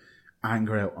take their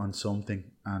anger out on something.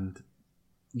 And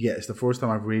yeah, it's the first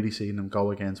time I've really seen them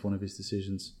go against one of his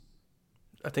decisions.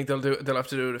 I think they'll have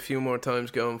to do it a few more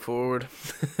times going forward.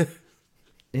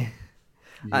 Yeah.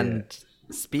 And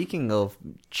speaking of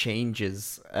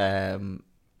changes,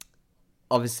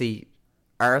 obviously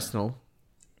Arsenal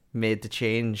made the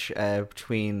change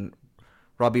between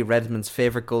Robbie Redmond's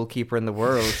favourite goalkeeper in the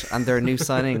world and their new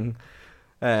signing,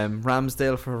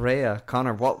 Ramsdale for Raya.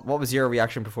 Connor, what was your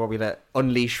reaction before we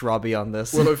unleash Robbie on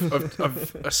this? Well,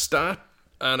 I've a stat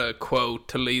and a quote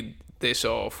to lead this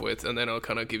off with, and then I'll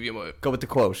kind of give you my... Go with the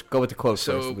quote first.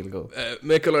 We'll go.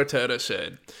 Mikel Arteta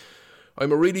said,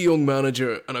 "I'm a really young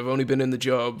manager and I've only been in the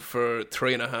job for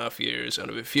 3.5 years,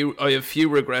 and I have few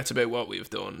regrets about what we've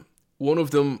done. One of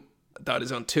them, that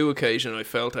is on 2 occasions I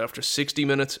felt after 60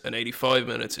 minutes and 85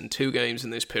 minutes in 2 games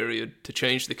in this period to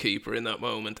change the keeper in that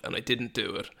moment, and I didn't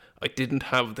do it. I didn't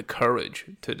have the courage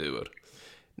to do it."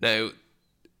 Now,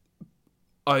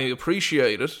 I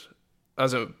appreciate it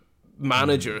as a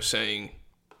manager saying,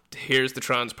 here's the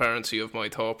transparency of my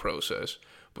thought process.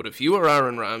 But if you are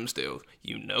Aaron Ramsdale,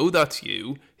 you know that's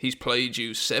you. He's played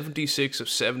you 76 of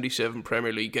 77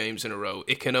 Premier League games in a row.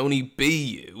 It can only be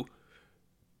you.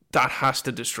 That has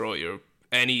to destroy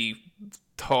any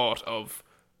thought of,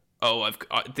 I'm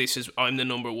the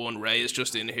number one. Ray is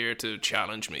just in here to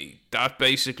challenge me. That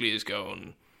basically is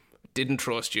going, didn't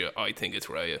trust you. I think it's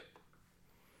Raya.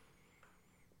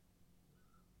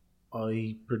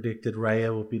 I predicted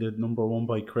Raya would be the number one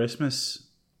by Christmas.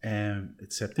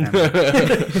 It's September.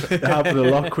 It happened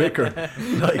a lot quicker.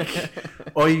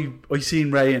 I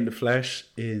seen Raya in the flesh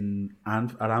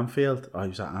at Anfield.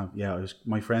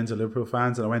 My friends are Liverpool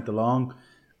fans, and I went along,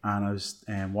 and I was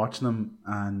watching them,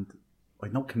 and I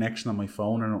had no connection on my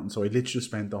phone or nothing. So I literally just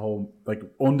spent the whole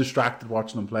undistracted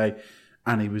watching them play,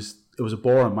 and it was a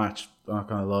boring match. I'm not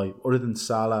gonna lie. Other than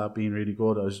Salah being really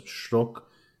good, I was struck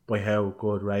by how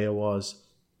good Raya was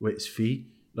with his feet.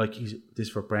 This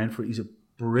for Brentford. He's a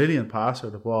brilliant passer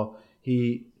of the ball.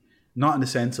 He, not in the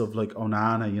sense of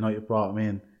Onana, United brought him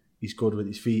in, he's good with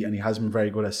his feet, and he hasn't been very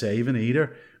good at saving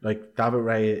either. David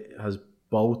Raya has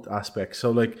both aspects.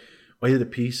 So I did a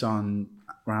piece on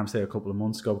Ramsdale a couple of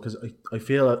months ago because I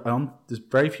feel there's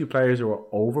very few players who are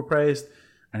overpraised.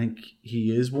 I think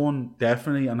he is one,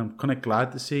 definitely, and I'm kind of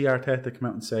glad to see Arteta come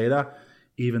out and say that,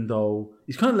 even though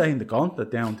he's kind of laying the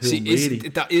gauntlet down to him, really.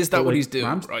 Is that what he's doing,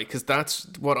 right? Because that's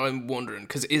what I'm wondering.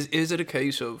 Because is it a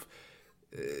case of,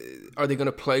 are they going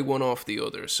to play one off the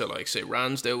other? So, say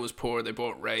Ramsdale was poor, they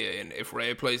brought Raya in. If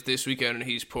Raya plays this weekend and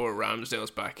he's poor,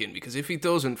 Ramsdale's back in. Because if he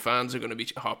doesn't, fans are going to be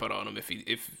hopping on him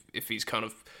if he's kind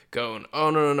of going,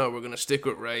 oh, no, we're going to stick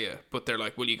with Raya. But they're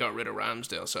like, well, you got rid of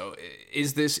Ramsdale. So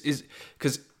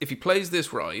because if he plays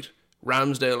this right,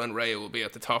 Ramsdale and Raya will be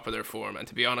at the top of their form, and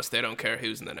to be honest, they don't care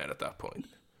who's in the net at that point.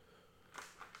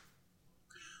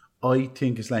 I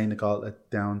think it's laying the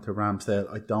gauntlet down to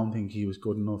Ramsdale. I don't think he was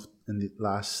good enough in the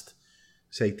last,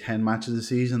 say, 10 matches of the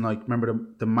season. Remember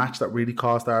the match that really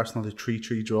cost Arsenal the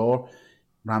 3-3 draw?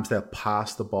 Ramsdale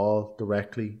passed the ball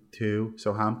directly to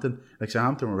Southampton.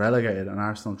 Southampton were relegated and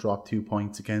Arsenal dropped 2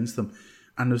 points against them.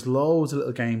 And there's loads of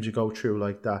little games you go through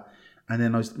like that. And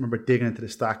then I remember digging into the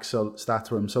stats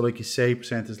for him. So his save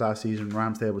percentage last season,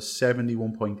 Ramsdale was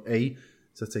 71.8,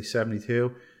 so let's say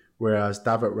 72, whereas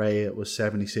David Raya was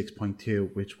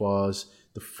 76.2, which was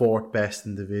the 4th best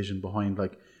in the division behind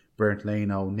Bernd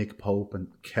Leno, Nick Pope and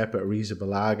Kepa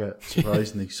Arrizabalaga,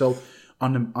 surprisingly. So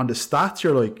on the stats,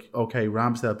 you're like, okay,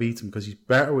 Ramsdale beats him because he's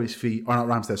better with his feet. Or not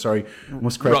Ramsdale, sorry. I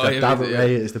must correct that. David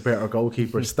Raya is the better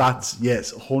goalkeeper. Stats,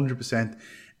 yes, 100%.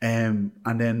 And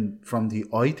then from the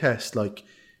eye test, like,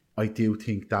 I do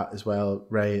think that as well,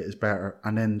 Raya is better.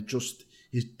 And then just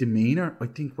his demeanour, I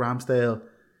think Ramsdale,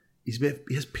 he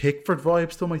has Pickford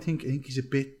vibes to him, I think. I think he's a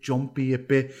bit jumpy, a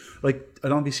bit, like, I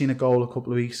don't know if you've seen a goal a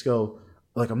couple of weeks ago.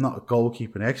 Like, I'm not a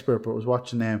goalkeeping expert, but I was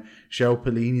watching João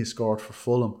Palhinha scored for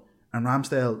Fulham. And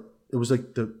Ramsdale, it was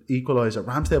like the equaliser.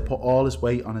 Ramsdale put all his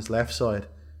weight on his left side.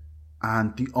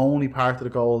 And the only part of the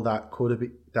goal that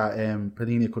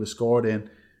Palhinha could have scored in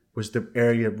was the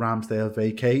area Ramsdale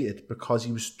vacated, because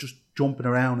he was just jumping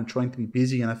around and trying to be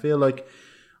busy. And I feel like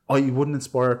he wouldn't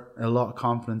inspire a lot of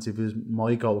confidence if he was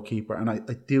my goalkeeper. And I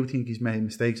do think he's made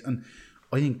mistakes. And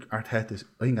I think Arteta,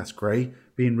 I think that's great,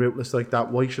 being ruthless like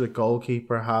that. Why should a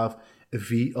goalkeeper have a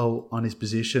veto on his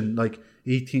position? Like,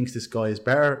 he thinks this guy is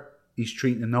better. He's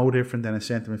treating him no different than a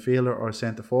centre midfielder or a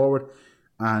centre forward.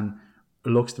 And it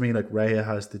looks to me like Raya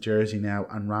has the jersey now,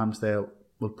 and Ramsdale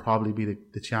will probably be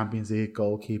the Champions League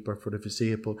goalkeeper for the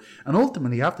foreseeable. And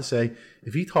ultimately, you have to say,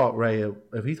 if he thought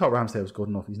Ramsdale was good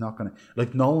enough, he's not going to,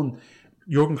 like,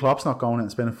 Jurgen Klopp's not going out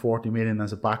and spending 40 million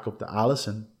as a backup to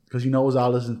Alisson, because he knows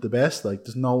Alisson's the best. Like,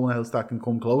 there's no one else that can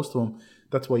come close to him.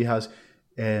 That's why he has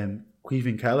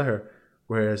Kevin Kelleher.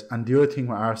 Whereas, and the other thing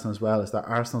with Arsenal as well is that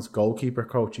Arsenal's goalkeeper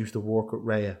coach used to work with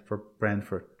Raya for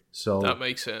Brentford. So that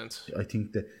makes sense. I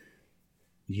think that,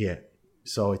 yeah.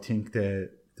 So I think the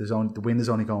wind is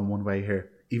only going one way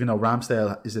here. Even though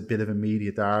Ramsdale is a bit of a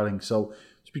media darling, so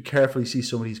just be careful. You see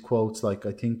some of these quotes. Like,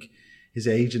 I think his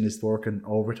agent is working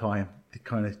overtime to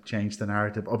kind of change the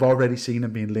narrative. I've already seen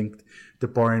him being linked to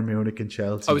Bayern Munich and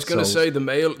Chelsea. I was going to say the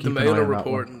Mail are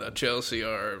reporting that Chelsea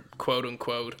are quote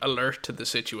unquote alert to the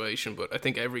situation, but I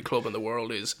think every club in the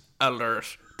world is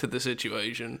alert to the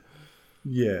situation.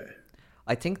 Yeah,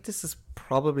 I think this is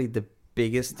probably the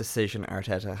biggest decision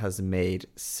Arteta has made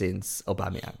since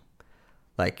Aubameyang.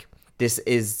 Like, this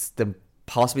is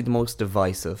possibly the most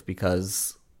divisive,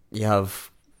 because you have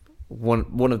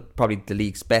one of probably the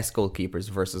league's best goalkeepers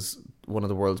versus one of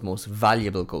the world's most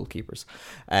valuable goalkeepers.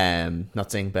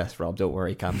 Not saying best, Rob, don't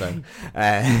worry, calm down.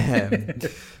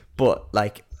 But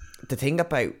like, the thing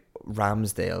about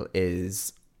Ramsdale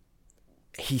is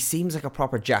he seems like a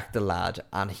proper Jack the Lad,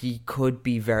 and he could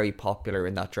be very popular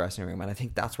in that dressing room. And I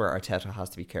think that's where Arteta has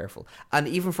to be careful. And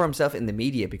even for himself in the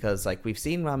media, because like, we've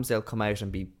seen Ramsdale come out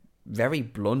and be very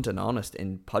blunt and honest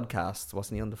in podcasts.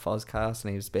 Wasn't he on the Fozcast?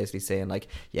 And he was basically saying like,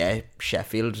 yeah,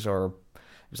 Sheffield or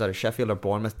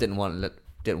Bournemouth didn't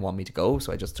want me to go,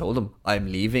 so I just told them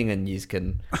I'm leaving, and you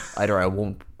can either I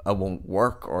won't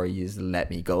work, or you let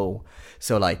me go.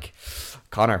 So like,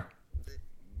 Connor,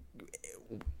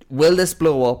 will this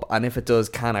blow up? And if it does,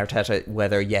 can Arteta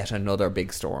weather yet another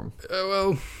big storm?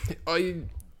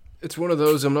 It's one of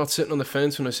those, I'm not sitting on the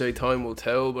fence when I say time will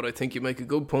tell, but I think you make a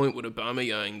good point with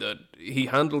Aubameyang that he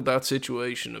handled that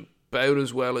situation about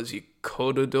as well as he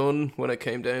could have done when it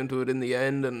came down to it in the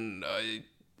end. And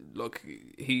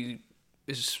he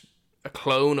is a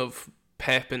clone of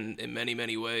Pep in many,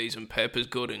 many ways, and Pep is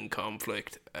good in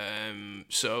conflict.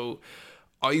 So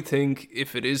I think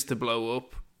if it is to blow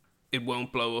up, it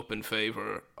won't blow up in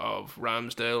favour of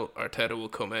Ramsdale. Arteta will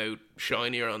come out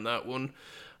shinier on that one.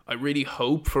 I really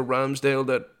hope for Ramsdale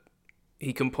that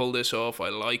he can pull this off. I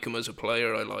like him as a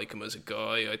player. I like him as a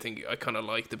guy. I think I kind of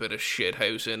like the bit of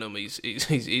shithouse in him.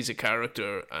 He's a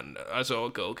character, and as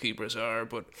all goalkeepers are.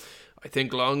 But I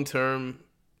think long term,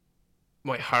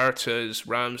 my heart says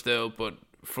Ramsdale. But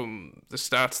from the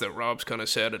stats that Rob's kind of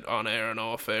said it on air and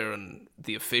off air, and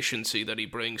the efficiency that he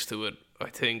brings to it, I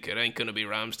think it ain't going to be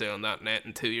Ramsdale in that net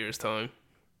in 2 years' time.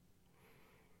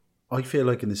 I feel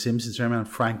like in The Simpsons, remember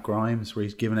Frank Grimes, where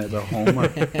he's giving it about Homer.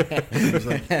 He's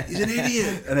like, he's an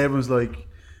idiot. And everyone's like,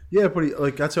 yeah,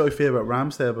 but that's how I feel about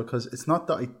Ramsdale, because it's not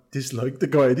that I dislike the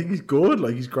guy. I think he's good,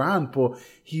 like, he's grand. But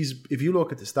if you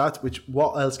look at the stats,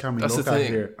 what else can we look at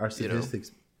here? Our statistics.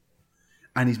 You know?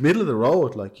 And he's middle of the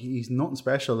road. Like, he's nothing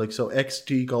special. Like, so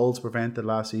XG goals prevented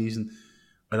last season,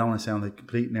 I don't want to sound like a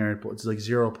complete nerd, but it's like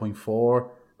 0.4.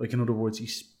 Like, in other words,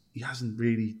 he hasn't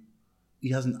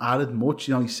added much.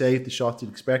 You know, he saved the shots you'd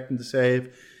expect him to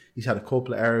save. He's had a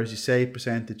couple of errors. His save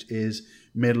percentage is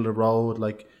middle of the road,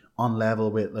 like on level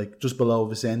with, like, just below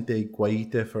Vicente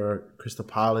Guaita for Crystal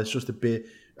Palace, just a bit,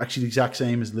 actually the exact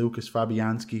same as Lucas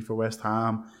Fabianski for West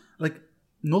Ham. Like,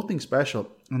 nothing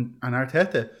special. And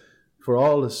Arteta, for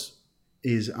all this,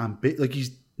 is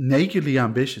he's nakedly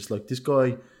ambitious. Like, this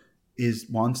guy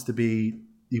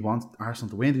he wants Arsenal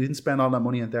to win. He didn't spend all that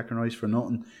money on Declan Rice for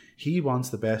nothing. He wants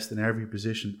the best in every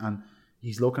position, and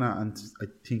he's looking at, and I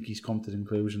think he's come to the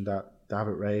conclusion that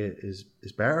David Raya is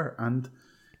better, and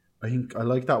I think I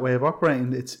like that way of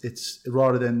operating. It's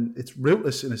rather than it's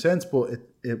ruthless in a sense, but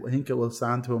I think it will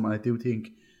stand to him, and I do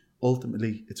think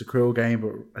ultimately it's a cruel game,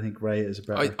 but I think Raya is a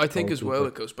better. I think as well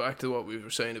it goes back to what we were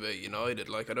saying about United.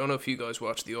 Like, I don't know if you guys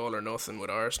watch the All or Nothing with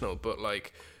Arsenal, but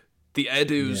like the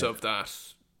Edus of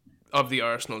the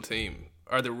Arsenal team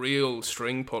are the real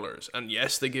string pullers, and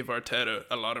yes, they give Arteta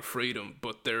a lot of freedom,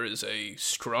 but there is a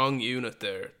strong unit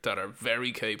there that are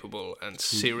very capable and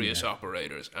serious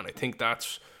operators, and I think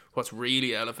that's what's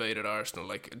really elevated Arsenal.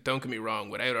 Like, don't get me wrong,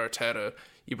 without Arteta,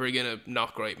 you bring in a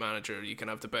not great manager, you can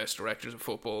have the best directors of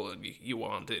football and you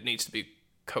want, it needs to be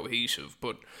cohesive,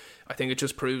 but I think it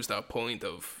just proves that point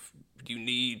of you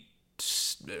need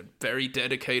very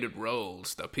dedicated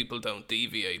roles that people don't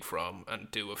deviate from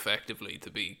and do effectively to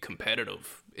be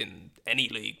competitive in any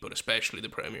league, but especially the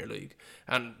Premier League.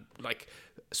 And like,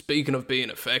 speaking of being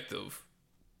effective,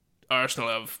 Arsenal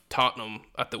have Tottenham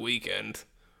at the weekend.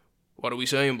 What are we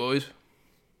saying, boys?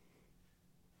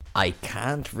 I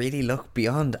can't really look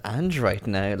beyond Ange right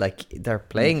now. Like, they're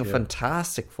playing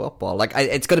fantastic football. Like,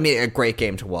 it's going to be a great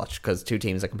game to watch because two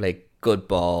teams that can play good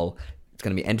ball. It's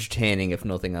going to be entertaining if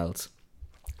nothing else.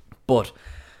 But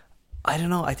I don't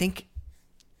know. I think,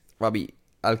 Robbie,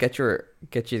 I'll get you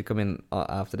to come in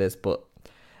after this, but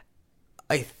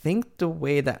I think the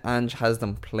way that Ange has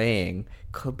them playing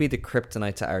could be the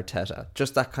kryptonite to Arteta.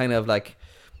 Just that kind of like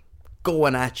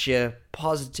going at you,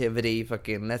 positivity,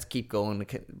 fucking let's keep going.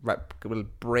 Will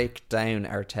break down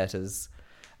Arteta's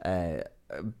a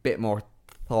bit more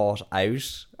thought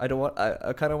out. I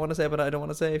kind of want to say, but I don't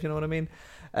want to say, if you know what I mean.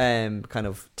 Kind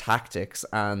of tactics,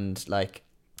 and like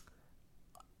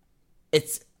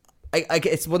it's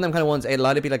one of them kind of ones. It'll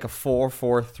either be like a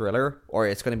 4-4 thriller, or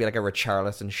it's going to be like a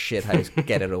Richarlison shithouse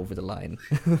get it over the line.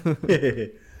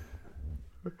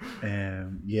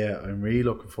 Yeah, I'm really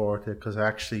looking forward to it because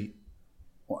I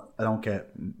don't get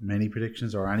many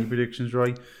predictions or any predictions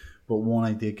right, but one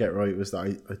I did get right was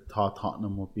that I thought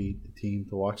Tottenham would be the team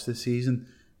to watch this season,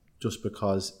 just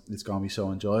because it's going to be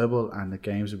so enjoyable and the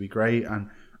games will be great. And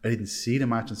I didn't see the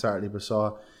match on Saturday, but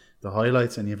saw the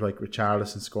highlights, and you have like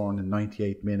Richarlison scoring in the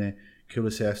 98th minute,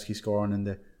 Kulusevski scoring in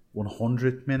the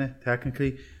 100th minute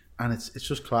technically, and it's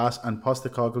just class. And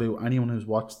Postecoglou, anyone who's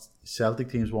watched Celtic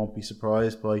teams won't be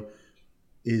surprised by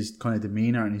his kind of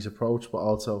demeanour and his approach, but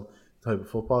also the type of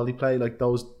football he played. Like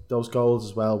those goals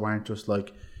as well weren't just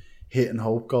like hit and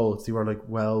hope goals, they were like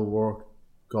well worked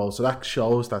goals. So that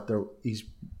shows that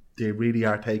they really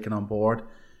are taking on board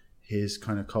his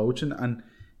kind of coaching, and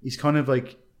he's kind of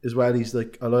like, as well, he's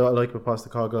like, I like with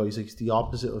Postecoglou, he's like the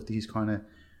opposite of these kind of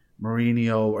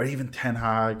Mourinho or even Ten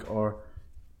Hag, or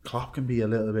Klopp can be a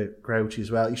little bit grouchy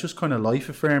as well. He's just kind of life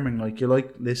affirming. Like, you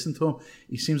like listen to him.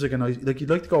 He seems like a nice, like you'd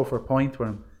like to go for a pint with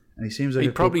him, and he seems like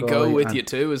he'd probably go with you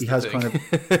too. He has kind of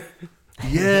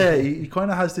yeah, he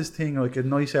kind of has this thing like a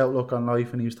nice outlook on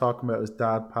life, and he was talking about his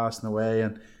dad passing away,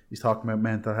 and he's talking about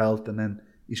mental health, and then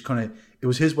he's kind of, it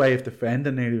was his way of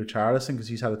defending nearly Richarlison because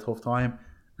he's had a tough time.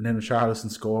 And then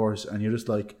Richarlison scores, and you're just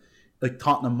like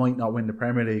Tottenham might not win the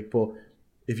Premier League, but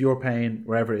if you're paying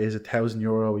wherever it is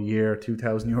 €1,000 a year,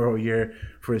 €2,000 a year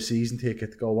for a season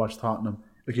ticket to go watch Tottenham,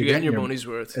 like you're getting your money's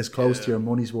worth, as close to your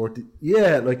money's worth,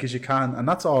 like as you can, and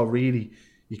that's all really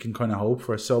you can kind of hope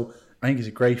for. So I think he's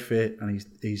a great fit, and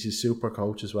he's a super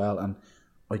coach as well. And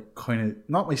I kind of,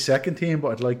 not my second team,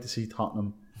 but I'd like to see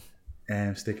Tottenham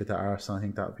stick it to Arsenal. I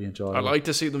think that would be enjoyable. I like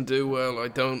to see them do well.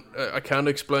 I can't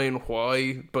explain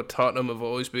why, but Tottenham have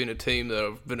always been a team that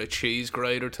have been a cheese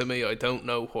grater to me. I don't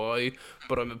know why,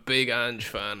 but I'm a big Ange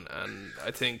fan, and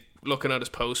I think looking at his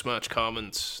post-match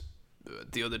comments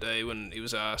the other day when he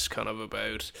was asked kind of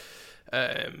about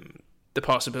the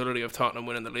possibility of Tottenham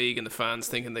winning the league and the fans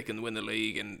thinking they can win the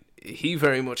league, and he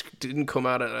very much didn't come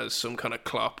at it as some kind of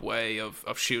Klopp way of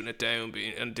shooting it down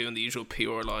and doing the usual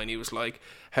PR line. He was like,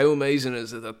 how amazing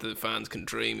is it that the fans can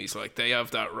dream? He's like, they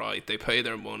have that right, they pay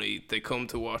their money, they come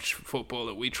to watch football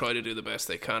that we try to do the best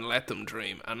they can, let them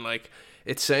dream. And like,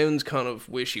 it sounds kind of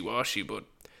wishy-washy, but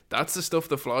that's the stuff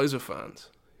that flies with fans.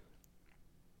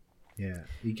 Yeah,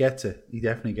 he gets it. He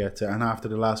definitely gets it. And after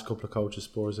the last couple of coaches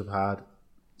Spurs have had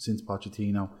since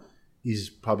Pochettino, he's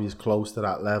probably as close to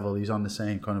that level. He's on the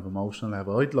same kind of emotional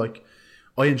level.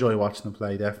 I enjoy watching him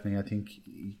play, definitely. I think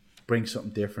he brings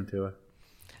something different to it.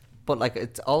 But like,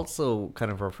 it's also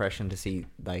kind of refreshing to see,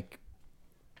 like,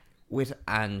 with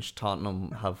Ange,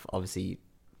 Tottenham have obviously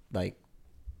like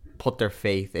put their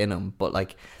faith in him, but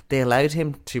like they allowed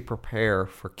him to prepare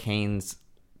for Kane's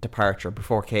departure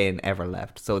before Kane ever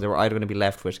left. So they were either going to be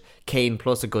left with Kane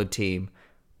plus a good team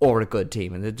or a good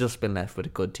team, and they've just been left with a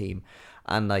good team.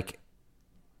 And like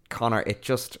Connor, it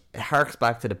harks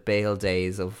back to the Bale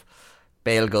days of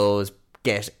Bale goes,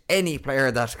 get any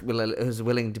player that is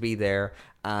willing to be there,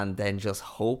 and then just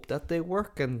hope that they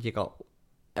work. And you got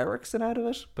Eriksen out of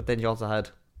it, but then you also had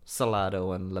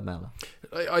Salado and Lamela.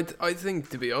 I think,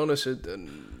 to be honest,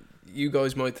 and you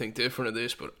guys might think different of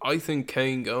this, but I think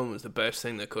Kane going was the best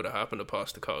thing that could have happened to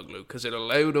Postecoglou, because it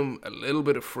allowed him a little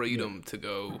bit of freedom to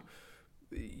go,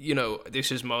 you know,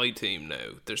 this is my team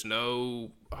now. There's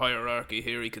no hierarchy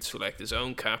here. He could select his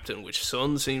own captain, which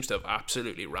Son seems to have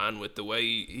absolutely ran with, the way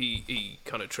he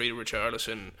kind of treated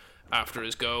Richarlison after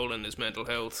his goal and his mental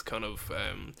health kind of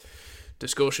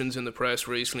discussions in the press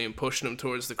recently, and pushing him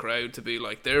towards the crowd to be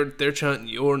like, they're chanting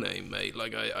your name, mate.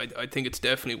 Like I think it's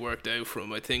definitely worked out for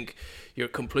him. I think you're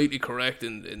completely correct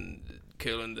in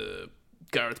killing the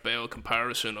Gareth Bale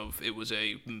comparison of it was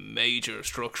a major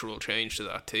structural change to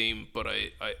that team, but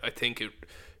I think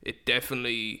it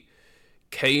definitely,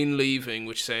 Kane leaving,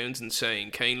 which sounds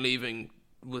insane, Kane leaving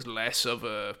was less of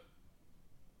a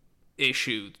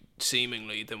issue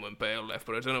seemingly than when Bale left.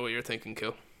 But I don't know what you're thinking,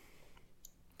 Kill.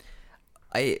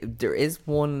 There is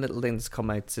one little thing that's come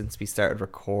out since we started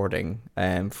recording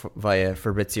via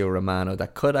Fabrizio Romano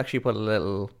that could actually put a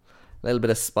little bit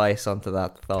of spice onto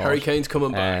that thought. Harry Kane's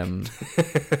coming back.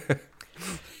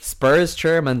 Spurs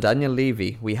chairman Daniel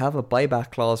Levy, we have a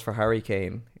buyback clause for Harry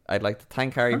Kane. I'd like to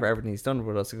thank Harry for everything he's done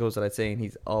with us. It goes without saying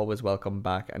he's always welcome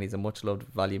back, and he's a much loved,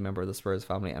 valued member of the Spurs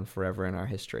family and forever in our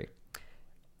history.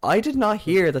 I did not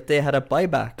hear that they had a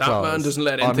buyback clause. That man doesn't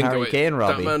let anything go. Kane,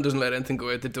 Robbie. That man doesn't let anything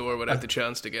go out the door without the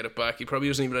chance to get it back. He probably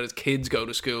doesn't even let his kids go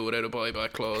to school without a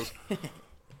buyback clause.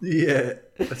 Yeah,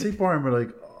 I think Bayern were like,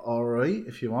 all right,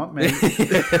 if you want, mate.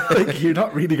 Like, you're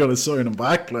not really going to sign him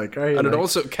back, like, are you? And like, it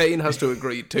also, Kane has to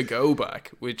agree to go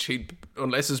back, which he,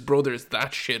 unless his brother is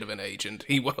that shit of an agent,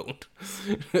 he won't.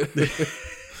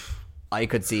 I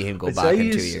could see him go back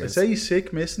in 2 years. I'd say he's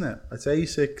sick missing it. I'd say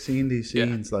he's sick seeing these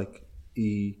scenes. Like,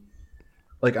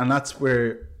 and that's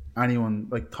where anyone,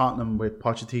 like Tottenham with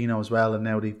Pochettino as well, and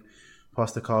now the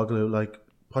Postecoglou, like,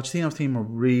 Pochettino's team are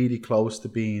really close to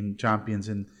being champions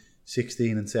in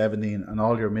 16 and 17, and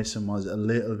all you're missing was a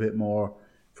little bit more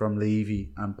from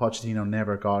Levy, and Pochettino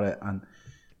never got it, and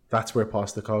that's where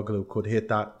Postecoglou could hit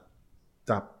that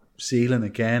ceiling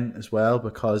again as well,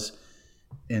 because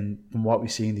from what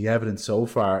we've seen, the evidence so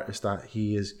far is that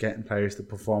he is getting players to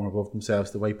perform above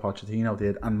themselves the way Pochettino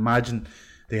did. And imagine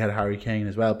they had Harry Kane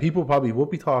as well. People probably would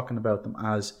be talking about them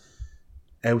as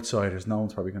outsiders. No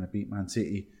one's probably going to beat Man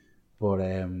City. But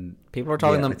people are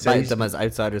talking about them as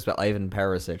outsiders with Ivan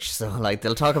Perisic, so like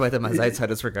they'll talk about them as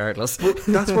outsiders regardless. But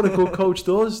that's what a good coach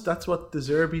does. That's what De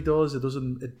Zerbi does.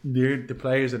 The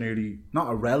players are nearly not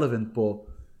irrelevant, but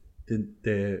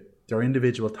their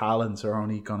individual talents are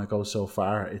only going to go so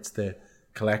far. It's the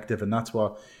collective, and that's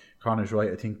what Connor's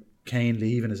right. I think Kane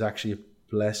leaving is actually a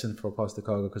blessing for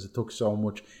Postecoglou because it took so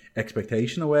much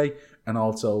expectation away, and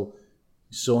also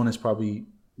Son is probably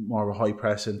more of a high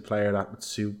pressing player that would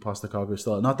suit Postecoglou's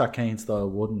style. Not that Kane's style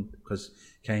wouldn't, because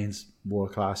Kane's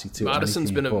world classy too.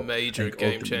 Madison's been a major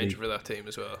game changer for that team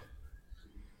as well.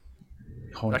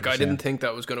 100%. Like, I didn't think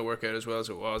that was going to work out as well as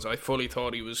it was. I fully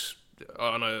thought he was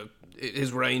on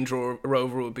his Range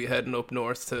Rover would be heading up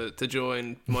north to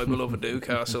join my beloved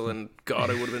Newcastle, and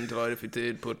God, I would have been delighted if he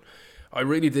did. But I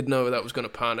really did know that was going to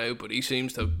pan out. But he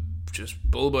seems to just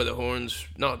bull by the horns.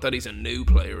 Not that he's a new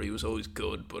player, he was always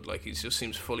good, but like he just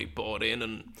seems fully bought in,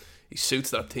 and he suits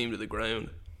that team to the ground.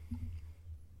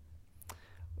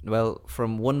 Well,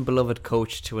 from one beloved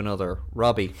coach to another,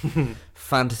 Robbie,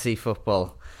 fantasy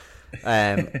football.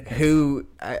 Who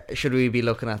should we be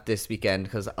looking at this weekend?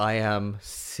 Because I am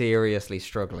seriously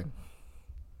struggling.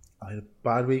 I had a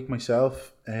bad week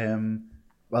myself.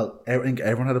 Well, I think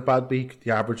everyone had a bad week.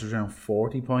 The average was around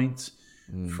 40 points.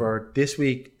 For this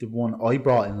week, the one I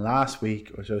brought in last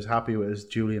week, which I was happy with, is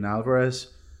Julian Alvarez.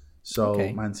 So,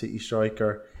 okay. Man City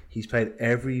striker. He's played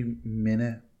every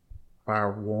minute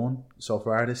bar one so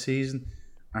far this season,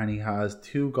 and he has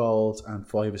 2 goals and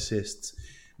 5 assists.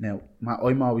 Now,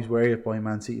 I'm always worried by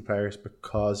Man City players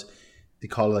because they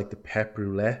call it like the Pep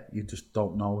Roulette. You just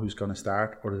don't know who's going to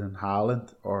start other than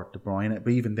Haaland or De Bruyne.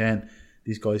 But even then,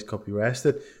 these guys could be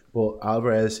rested. But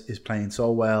Alvarez is playing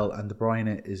so well, and De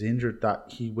Bruyne is injured that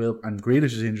he will, and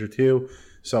Grealish is injured too,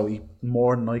 so he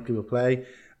more than likely will play.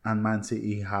 And Man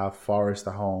City have Forest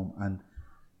at home, and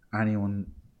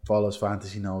anyone follows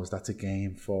fantasy knows that's a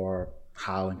game for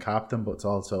Haaland captain, but it's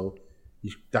also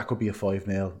that could be a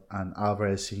 5-0, and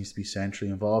Alvarez seems to be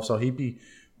centrally involved, so he'd be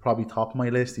probably top of my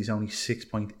list. He's only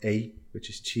 6.8, which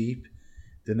is cheap.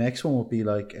 The next one would be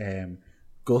like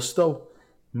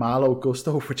Malo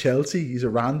Gusto for Chelsea. He's a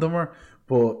randomer,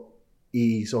 but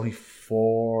he's only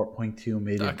 4.2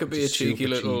 million. That could be a cheeky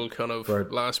little kind of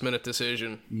last minute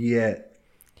decision. Yeah.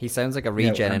 He sounds like a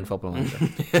regen in Football Manager.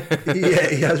 Yeah,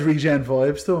 he has regen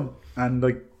vibes to him. And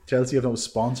like Chelsea have no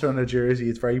sponsor on their jersey.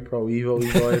 It's very pro Evo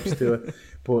vibes to it.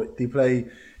 But they play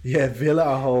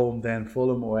Villa at home, then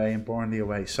Fulham away and Burnley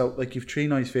away. So like you've 3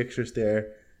 nice fixtures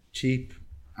there, cheap,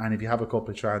 and if you have a couple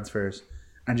of transfers,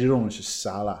 and you don't want just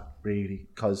Salah really,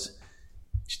 because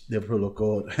Liverpool look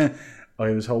good.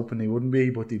 I was hoping they wouldn't be,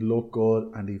 but they look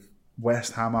good, and they've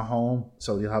West Ham at home,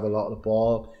 so they'll have a lot of the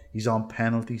ball. He's on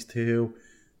penalties too.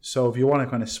 So if you want to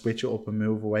kind of switch it up and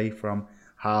move away from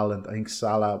Haaland, I think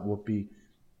Salah would be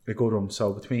a good one.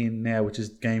 So between now, which is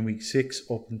game week 6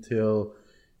 up until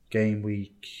game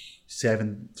week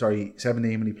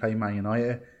 17 when he play Man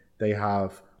United, they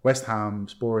have West Ham,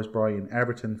 Spurs, Brighton,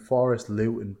 Everton, Forest,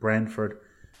 Luton, Brentford,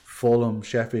 Fulham,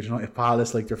 Sheffield United,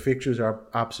 Palace. Like their fixtures are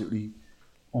absolutely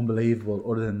unbelievable,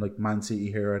 other than like Man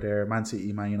City here or there, Man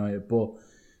City, Man United. But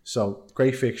so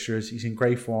great fixtures. He's in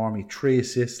great form. He had 3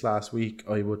 assists last week.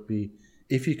 I would be,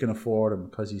 if you can afford him,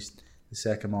 because he's the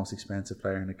second most expensive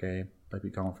player in the game, I'd be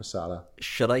going for Salah.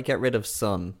 Should I get rid of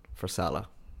Son for Salah?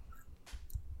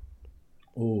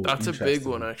 Oh, that's a big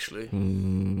one, actually.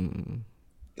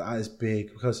 That is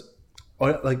big, because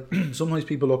I like sometimes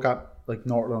people look at like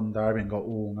North London Derby and go,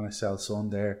 "Oh, I'm going to sell Son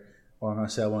there, or I'm going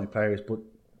to sell one of my players," but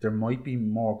there might be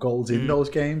more goals in those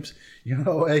games. You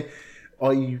know, I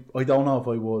don't know if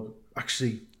I would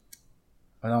actually.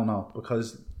 I don't know,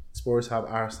 because Spurs have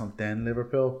Arsenal, then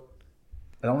Liverpool.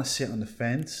 I don't want to sit on the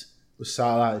fence. But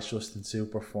Salah is just in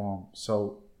super form,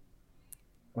 so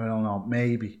I don't know.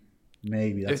 Maybe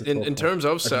that's in terms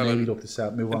of selling. Maybe look to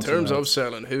sell. Move in on terms of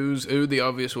selling, who are the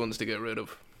obvious ones to get rid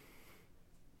of?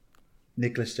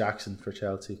 Nicholas Jackson for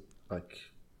Chelsea. Like,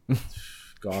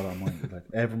 God almighty, like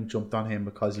everyone jumped on him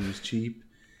because he was cheap,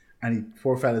 and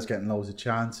poor fella's getting loads of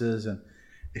chances, and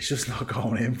it's just not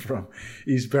going in for him.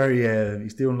 He's very,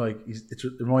 he's doing like it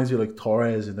reminds me of like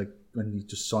Torres, and like when he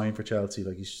just signed for Chelsea,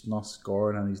 like he's just not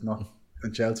scoring, and he's not,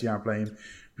 and Chelsea aren't playing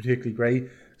particularly great.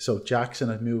 So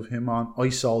Jackson, I'd move him on. I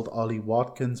sold Ollie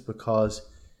Watkins because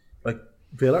like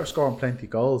Villa are scoring plenty of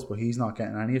goals, but he's not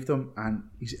getting any of them, and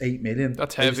he's 8 million.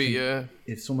 That's heavy, yeah.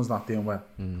 If someone's not doing well,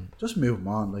 just move him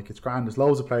on. Like, it's grand. There's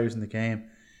loads of players in the game,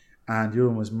 and the other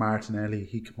one was Martinelli.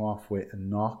 He came off with a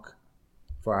knock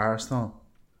for Arsenal,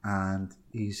 and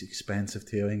he's expensive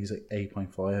too. I think he's like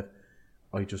 8.5.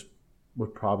 I just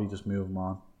would probably just move him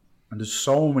on. And there's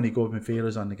so many good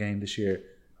midfielders on the game this year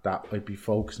that I'd be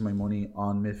focusing my money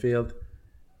on midfield.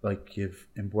 Like you've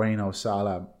Mbueno,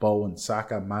 Salah, Bowen,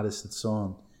 Saka, Maddison,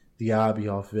 Son,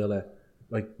 Diaby off Villa,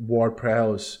 like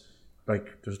Ward-Prowse,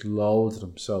 like there's loads of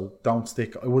them. So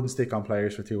I wouldn't stick on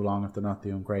players for too long if they're not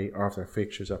doing great or if their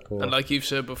fixtures are poor. And like you've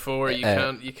said before, you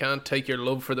can't take your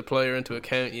love for the player into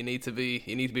account. You need to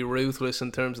be ruthless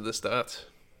in terms of the stats.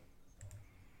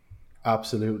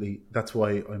 Absolutely. That's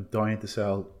why I'm dying to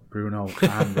sell Bruno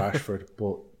and Rashford,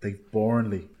 but they've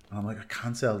Burnley, and I'm like, I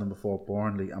can't sell them before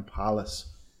Burnley and Palace.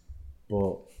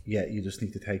 But yeah, you just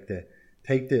need to take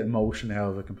the emotion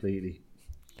out of it completely.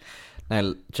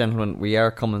 Now, gentlemen, we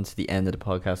are coming to the end of the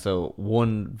podcast, so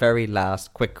one very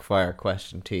last quick fire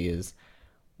question to you is,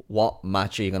 what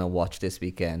match are you going to watch this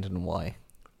weekend and why?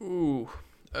 Ooh,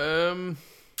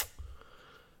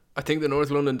 I think the North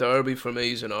London Derby for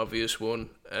me is an obvious one.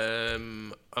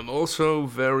 I'm also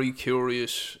very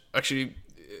curious. Actually,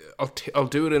 I'll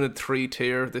do it in a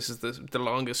 3-tier. This is the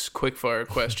longest quickfire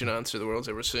question answer the world's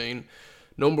ever seen.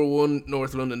 Number 1,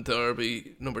 North London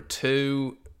Derby. Number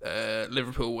 2,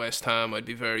 Liverpool West Ham. I'd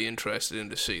be very interested in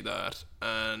to see that.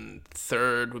 And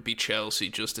 3rd would be Chelsea,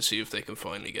 just to see if they can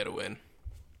finally get a win.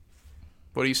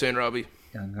 What are you saying, Robbie?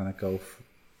 Yeah,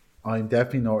 I'm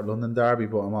definitely North London Derby,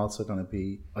 but I'm also going to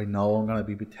be, I know I'm going to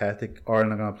be pathetic.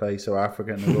 Ireland are going to play South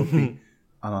Africa in the rugby, and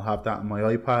I'll have that on my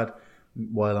iPad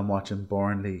while I'm watching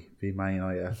Burnley v Man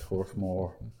United at Turf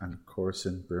Moor and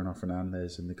cursing Bruno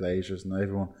Fernandes and the Glazers and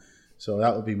everyone. So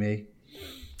that would be me.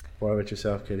 What about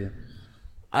yourself, Killian?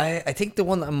 I think the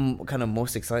one that I'm kind of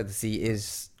most excited to see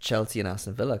is Chelsea and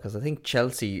Aston Villa, because I think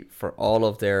Chelsea, for all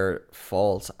of their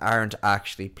faults, aren't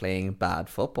actually playing bad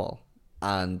football.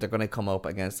 And they're going to come up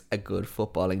against a good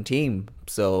footballing team.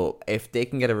 So if they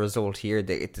can get a result here,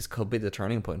 this could be the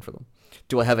turning point for them.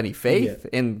 Do I have any faith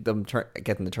in them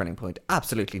getting the turning point?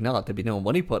 Absolutely not. There'd be no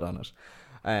money put on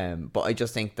it. But I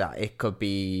just think that it could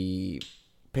be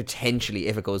potentially,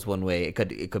 if it goes one way, it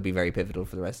could be very pivotal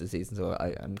for the rest of the season. So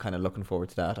I'm kind of looking forward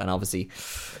to that. And obviously,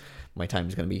 my time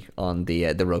is going to be on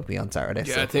the rugby on Saturday.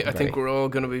 Yeah, so I think we're all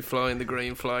going to be flying the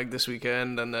green flag this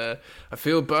weekend, and I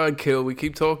feel bad, Kill. We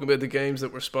keep talking about the games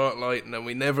that we're spotlighting, and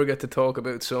we never get to talk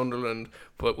about Sunderland,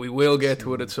 but we will get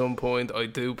to it at some point. I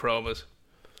do promise.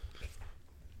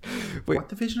 What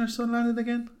division are Sunderland in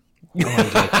again?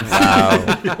 Wow.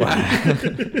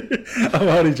 I'm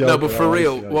only joking. No, but for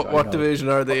real, what division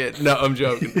are they in? No, I'm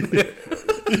joking.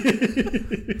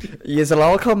 You'll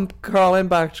all come crawling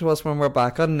back to us when we're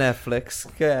back on Netflix.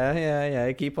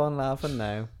 Yeah. Keep on laughing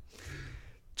now.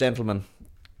 Gentlemen,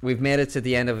 we've made it to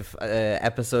the end of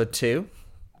episode 2.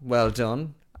 Well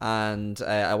done. And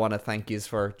I want to thank you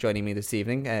for joining me this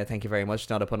evening. Thank you very much.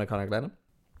 Not a pun, Conor Glennon.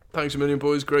 Thanks a million,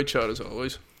 boys. Great chat as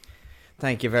always.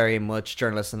 Thank you very much,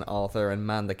 journalist and author and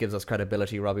man that gives us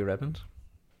credibility, Robbie Redmond.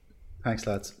 Thanks,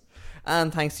 lads.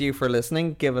 And thanks to you for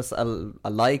listening. Give us a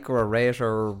like or a rate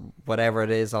or whatever it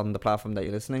is on the platform that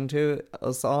you're listening to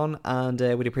us on. And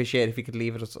we'd appreciate it if you could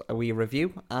leave us a wee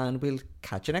review. And we'll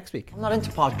catch you next week. I'm not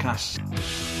into podcasts.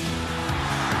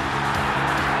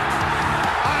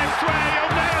 I swear you'll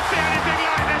never see anything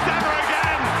like this ever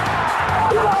again.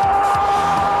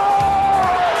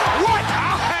 What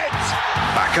a hit!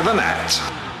 Back of the net.